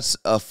 I don't know if that's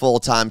a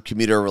full-time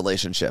commuter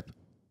relationship,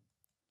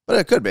 but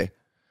it could be.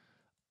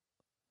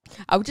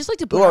 I would just like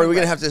to put. Ooh, are we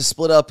going to have to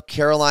split up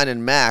Caroline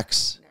and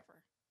Max? Never.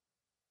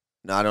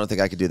 No, I don't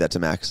think I could do that to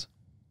Max.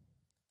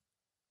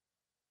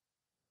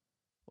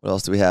 What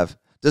else do we have?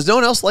 Does no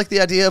one else like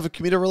the idea of a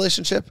commuter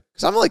relationship?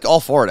 Because I'm like all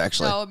for it,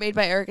 actually. No, Made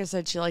by Erica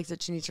said she likes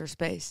it. She needs her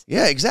space.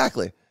 Yeah,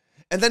 exactly.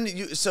 And then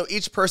so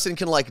each person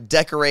can like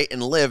decorate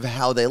and live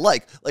how they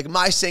like. Like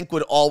my sink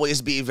would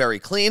always be very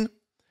clean.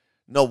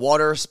 No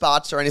water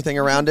spots or anything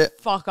around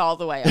it. Fuck all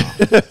the way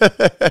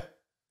off.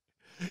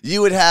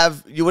 You wouldn't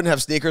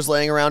have sneakers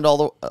laying around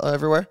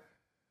everywhere.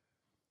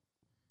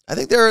 I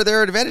think there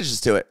are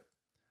advantages to it.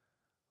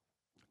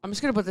 I'm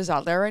just gonna put this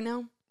out there right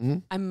now. Mm-hmm.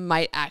 I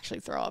might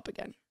actually throw up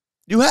again.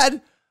 You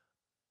had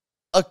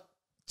a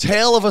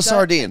tail of a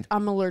sardine.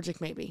 I'm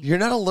allergic, maybe. You're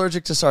not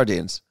allergic to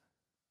sardines.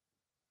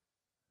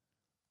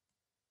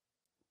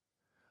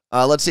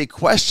 Let's see.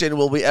 Question: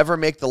 will we ever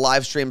make the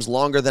live streams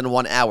longer than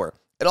 1 hour?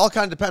 It all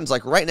kind of depends.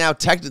 Like right now,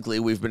 technically,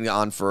 we've been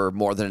on for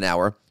more than an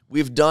hour.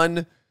 We've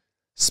done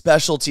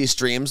specialty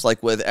streams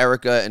like with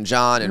Erica and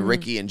John and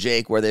Ricky and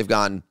Jake where they've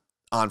gone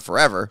on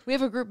forever. We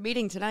have a group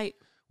meeting tonight.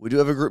 We do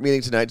have a group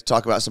meeting tonight to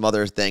talk about some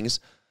other things.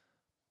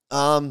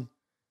 Will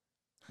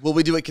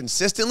we do it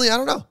consistently? I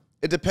don't know.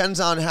 It depends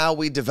on how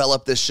we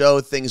develop this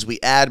show, things we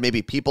add,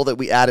 maybe people that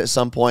we add at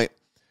some point.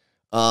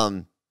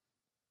 But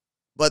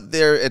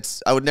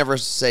I would never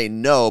say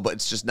no, but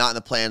it's just not in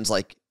the plans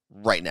like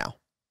right now.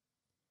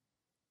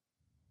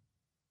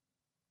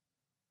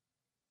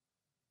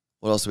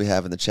 What else do we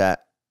have in the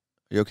chat?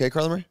 Are you okay,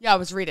 Carla Marie? Yeah, I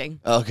was reading.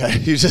 Okay.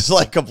 You just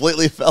like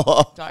completely fell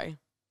off. Sorry.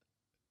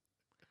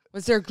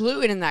 Was there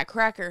gluten in that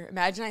cracker?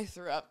 Imagine I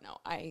threw up. No,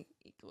 I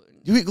eat gluten.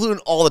 You eat gluten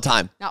all the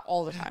time. Not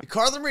all the time.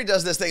 Carla Marie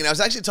does this thing, and I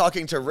was actually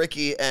talking to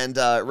Ricky and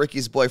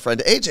Ricky's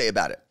boyfriend, AJ,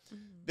 about it.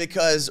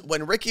 Because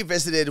when Ricky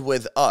visited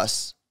with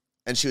us,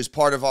 and she was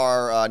part of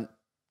our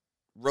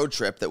road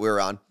trip that we were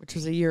on. Which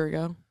was a year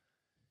ago.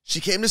 She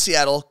came to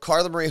Seattle.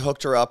 Carla Marie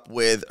hooked her up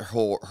with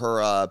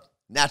her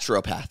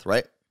naturopath,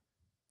 right?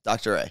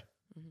 Dr. A.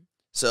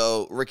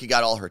 So Ricky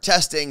got all her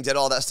testing, did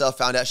all that stuff,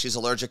 found out she's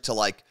allergic to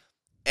like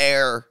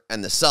air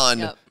and the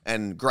sun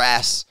and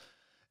grass.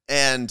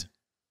 And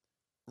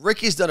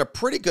Ricky's done a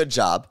pretty good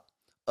job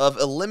of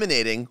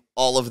eliminating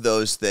all of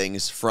those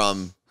things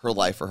from her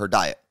life or her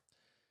diet.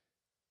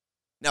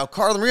 Now,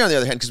 Carla Marie, on the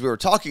other hand, because we were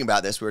talking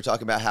about this, we were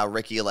talking about how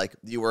Ricky, like,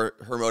 you were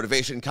her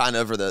motivation kind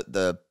of, or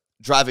the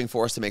driving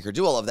force to make her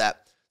do all of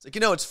that. It's like,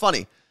 it's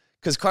funny,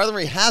 because Carla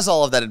Marie has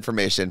all of that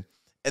information,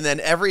 and then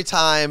every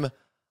time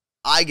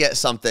I get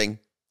something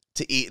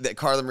to eat that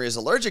Carla Marie is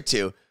allergic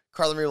to,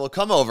 Carla Marie will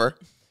come over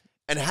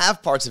and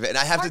have parts of it. And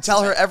I have to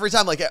tell her every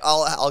time, like,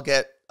 I'll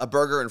get a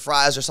burger and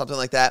fries or something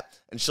like that,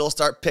 and she'll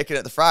start picking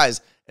at the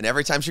fries. And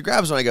every time she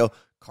grabs one, I go,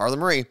 Carla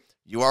Marie,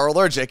 you are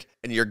allergic,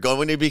 and you're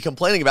going to be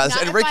complaining about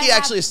this. And Ricky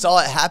actually saw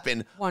it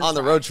happen on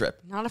the road trip.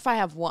 Not if I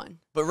have one.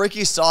 But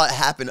Ricky saw it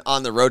happen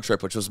on the road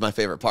trip, which was my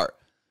favorite part,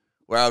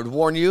 where I would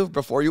warn you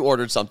before you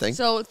ordered something.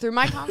 So through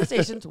my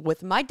conversations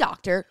with my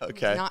doctor,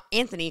 okay, not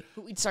Anthony,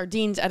 who eats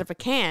sardines out of a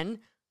can,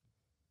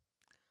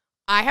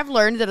 I have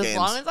learned that as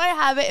long as I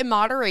have it in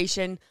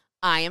moderation,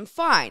 I am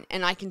fine.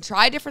 And I can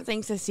try different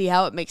things to see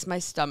how it makes my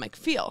stomach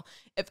feel.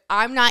 If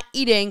I'm not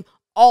eating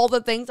all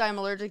the things I'm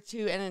allergic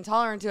to and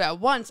intolerant to at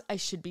once, I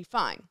should be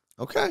fine.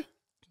 Okay.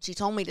 She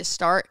told me to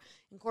start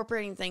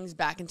incorporating things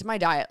back into my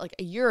diet like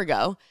a year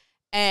ago.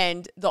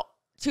 And the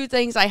two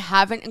things I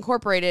haven't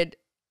incorporated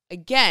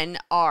again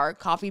are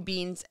coffee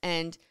beans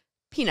and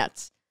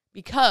peanuts.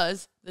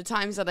 Because the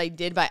times that I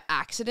did by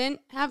accident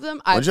have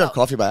them. When did you have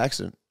coffee by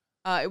accident?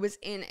 It was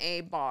in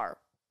a bar.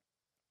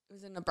 It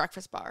was in a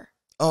breakfast bar.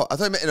 Oh, I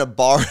thought you meant in a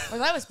bar. Well,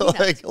 that was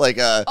peanuts. like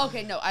a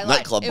okay, no, I lied.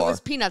 Nightclub bar. It was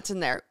peanuts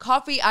in there.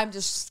 Coffee, I'm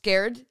just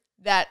scared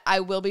that I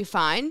will be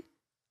fine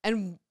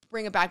and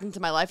bring it back into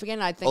my life again.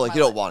 I think. Oh, like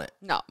you don't want it.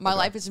 No, my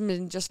life has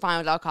been just fine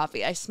without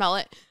coffee. I smell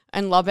it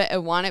and love it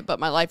and want it, but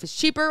my life is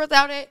cheaper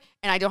without it,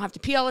 and I don't have to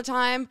pee all the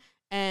time,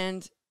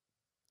 and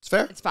it's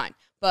fair. It's fine.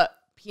 But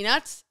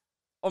peanuts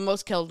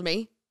almost killed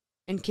me,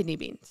 and kidney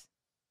beans.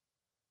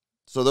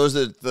 So those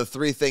are the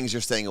three things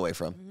you're staying away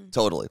from. Mm-hmm.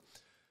 Totally.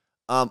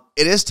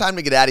 It is time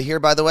to get out of here,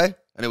 by the way.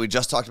 I know we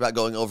just talked about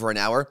going over an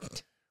hour.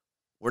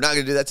 We're not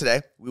going to do that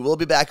today. We will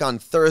be back on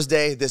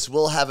Thursday. This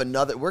will have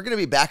we're going to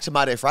be back to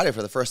My Day Friday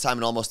for the first time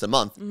in almost a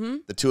month. Mm-hmm.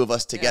 The two of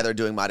us together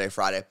doing My Day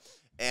Friday.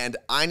 And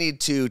I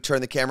need to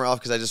turn the camera off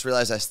because I just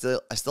realized I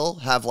still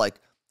have like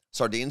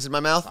sardines in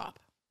my mouth. Stop.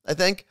 I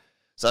think.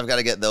 So I've got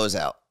to get those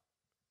out.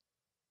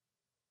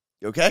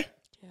 You okay?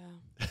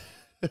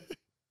 Yeah.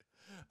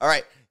 All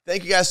right.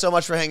 Thank you guys so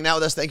much for hanging out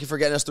with us. Thank you for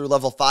getting us through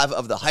level 5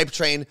 of the hype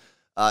train,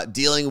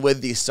 dealing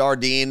with the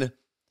sardine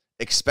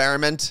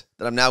experiment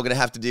that I'm now going to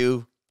have to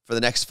do for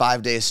the next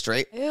 5 days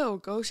straight. Ew,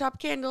 go shop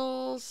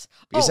candles.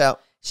 Peace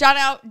out. Shout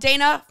out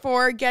Dana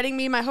for getting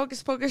me my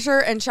Hocus Pocus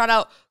shirt, and shout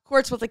out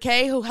Quartz with a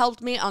K who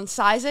helped me on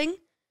sizing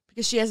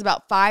because she has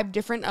about 5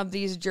 different of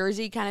these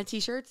jersey kind of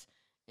t-shirts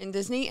in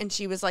Disney, and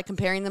she was like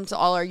comparing them to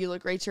all our You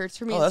Look Great shirts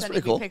for me and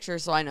sending me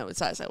pictures so I know what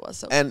size I was.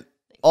 So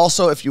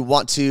also, if you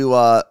want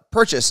to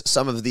purchase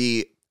some of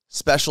the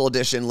special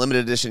edition,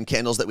 limited edition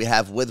candles that we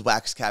have with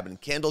Wax Cabin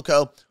Candle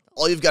Co.,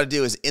 all you've got to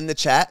do is in the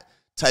chat,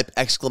 type !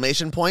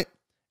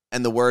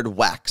 And the word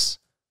wax.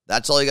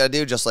 That's all you got to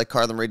do, just like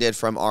Carla Marie did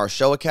from our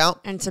show account.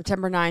 And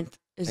September 9th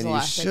is the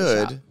last day. And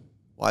you should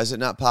Why is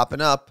it not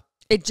popping up?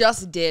 It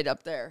just did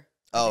up there.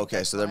 Oh,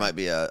 okay. So there might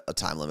be a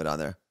time limit on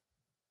there.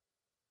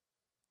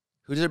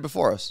 Who did it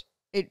before us?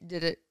 It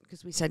did it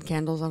because we said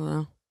candles. I don't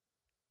know.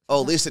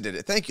 Oh, Lisa did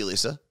it. Thank you,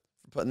 Lisa,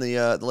 for putting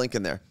the link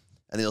in there.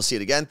 And then you'll see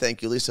it again.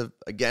 Thank you, Lisa,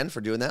 again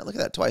for doing that. Look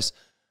at that twice.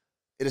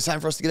 It is time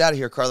for us to get out of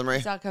here, Carla Marie.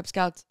 Peace out, Cub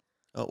Scouts.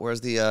 Oh,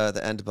 where's the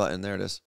end button? There it is.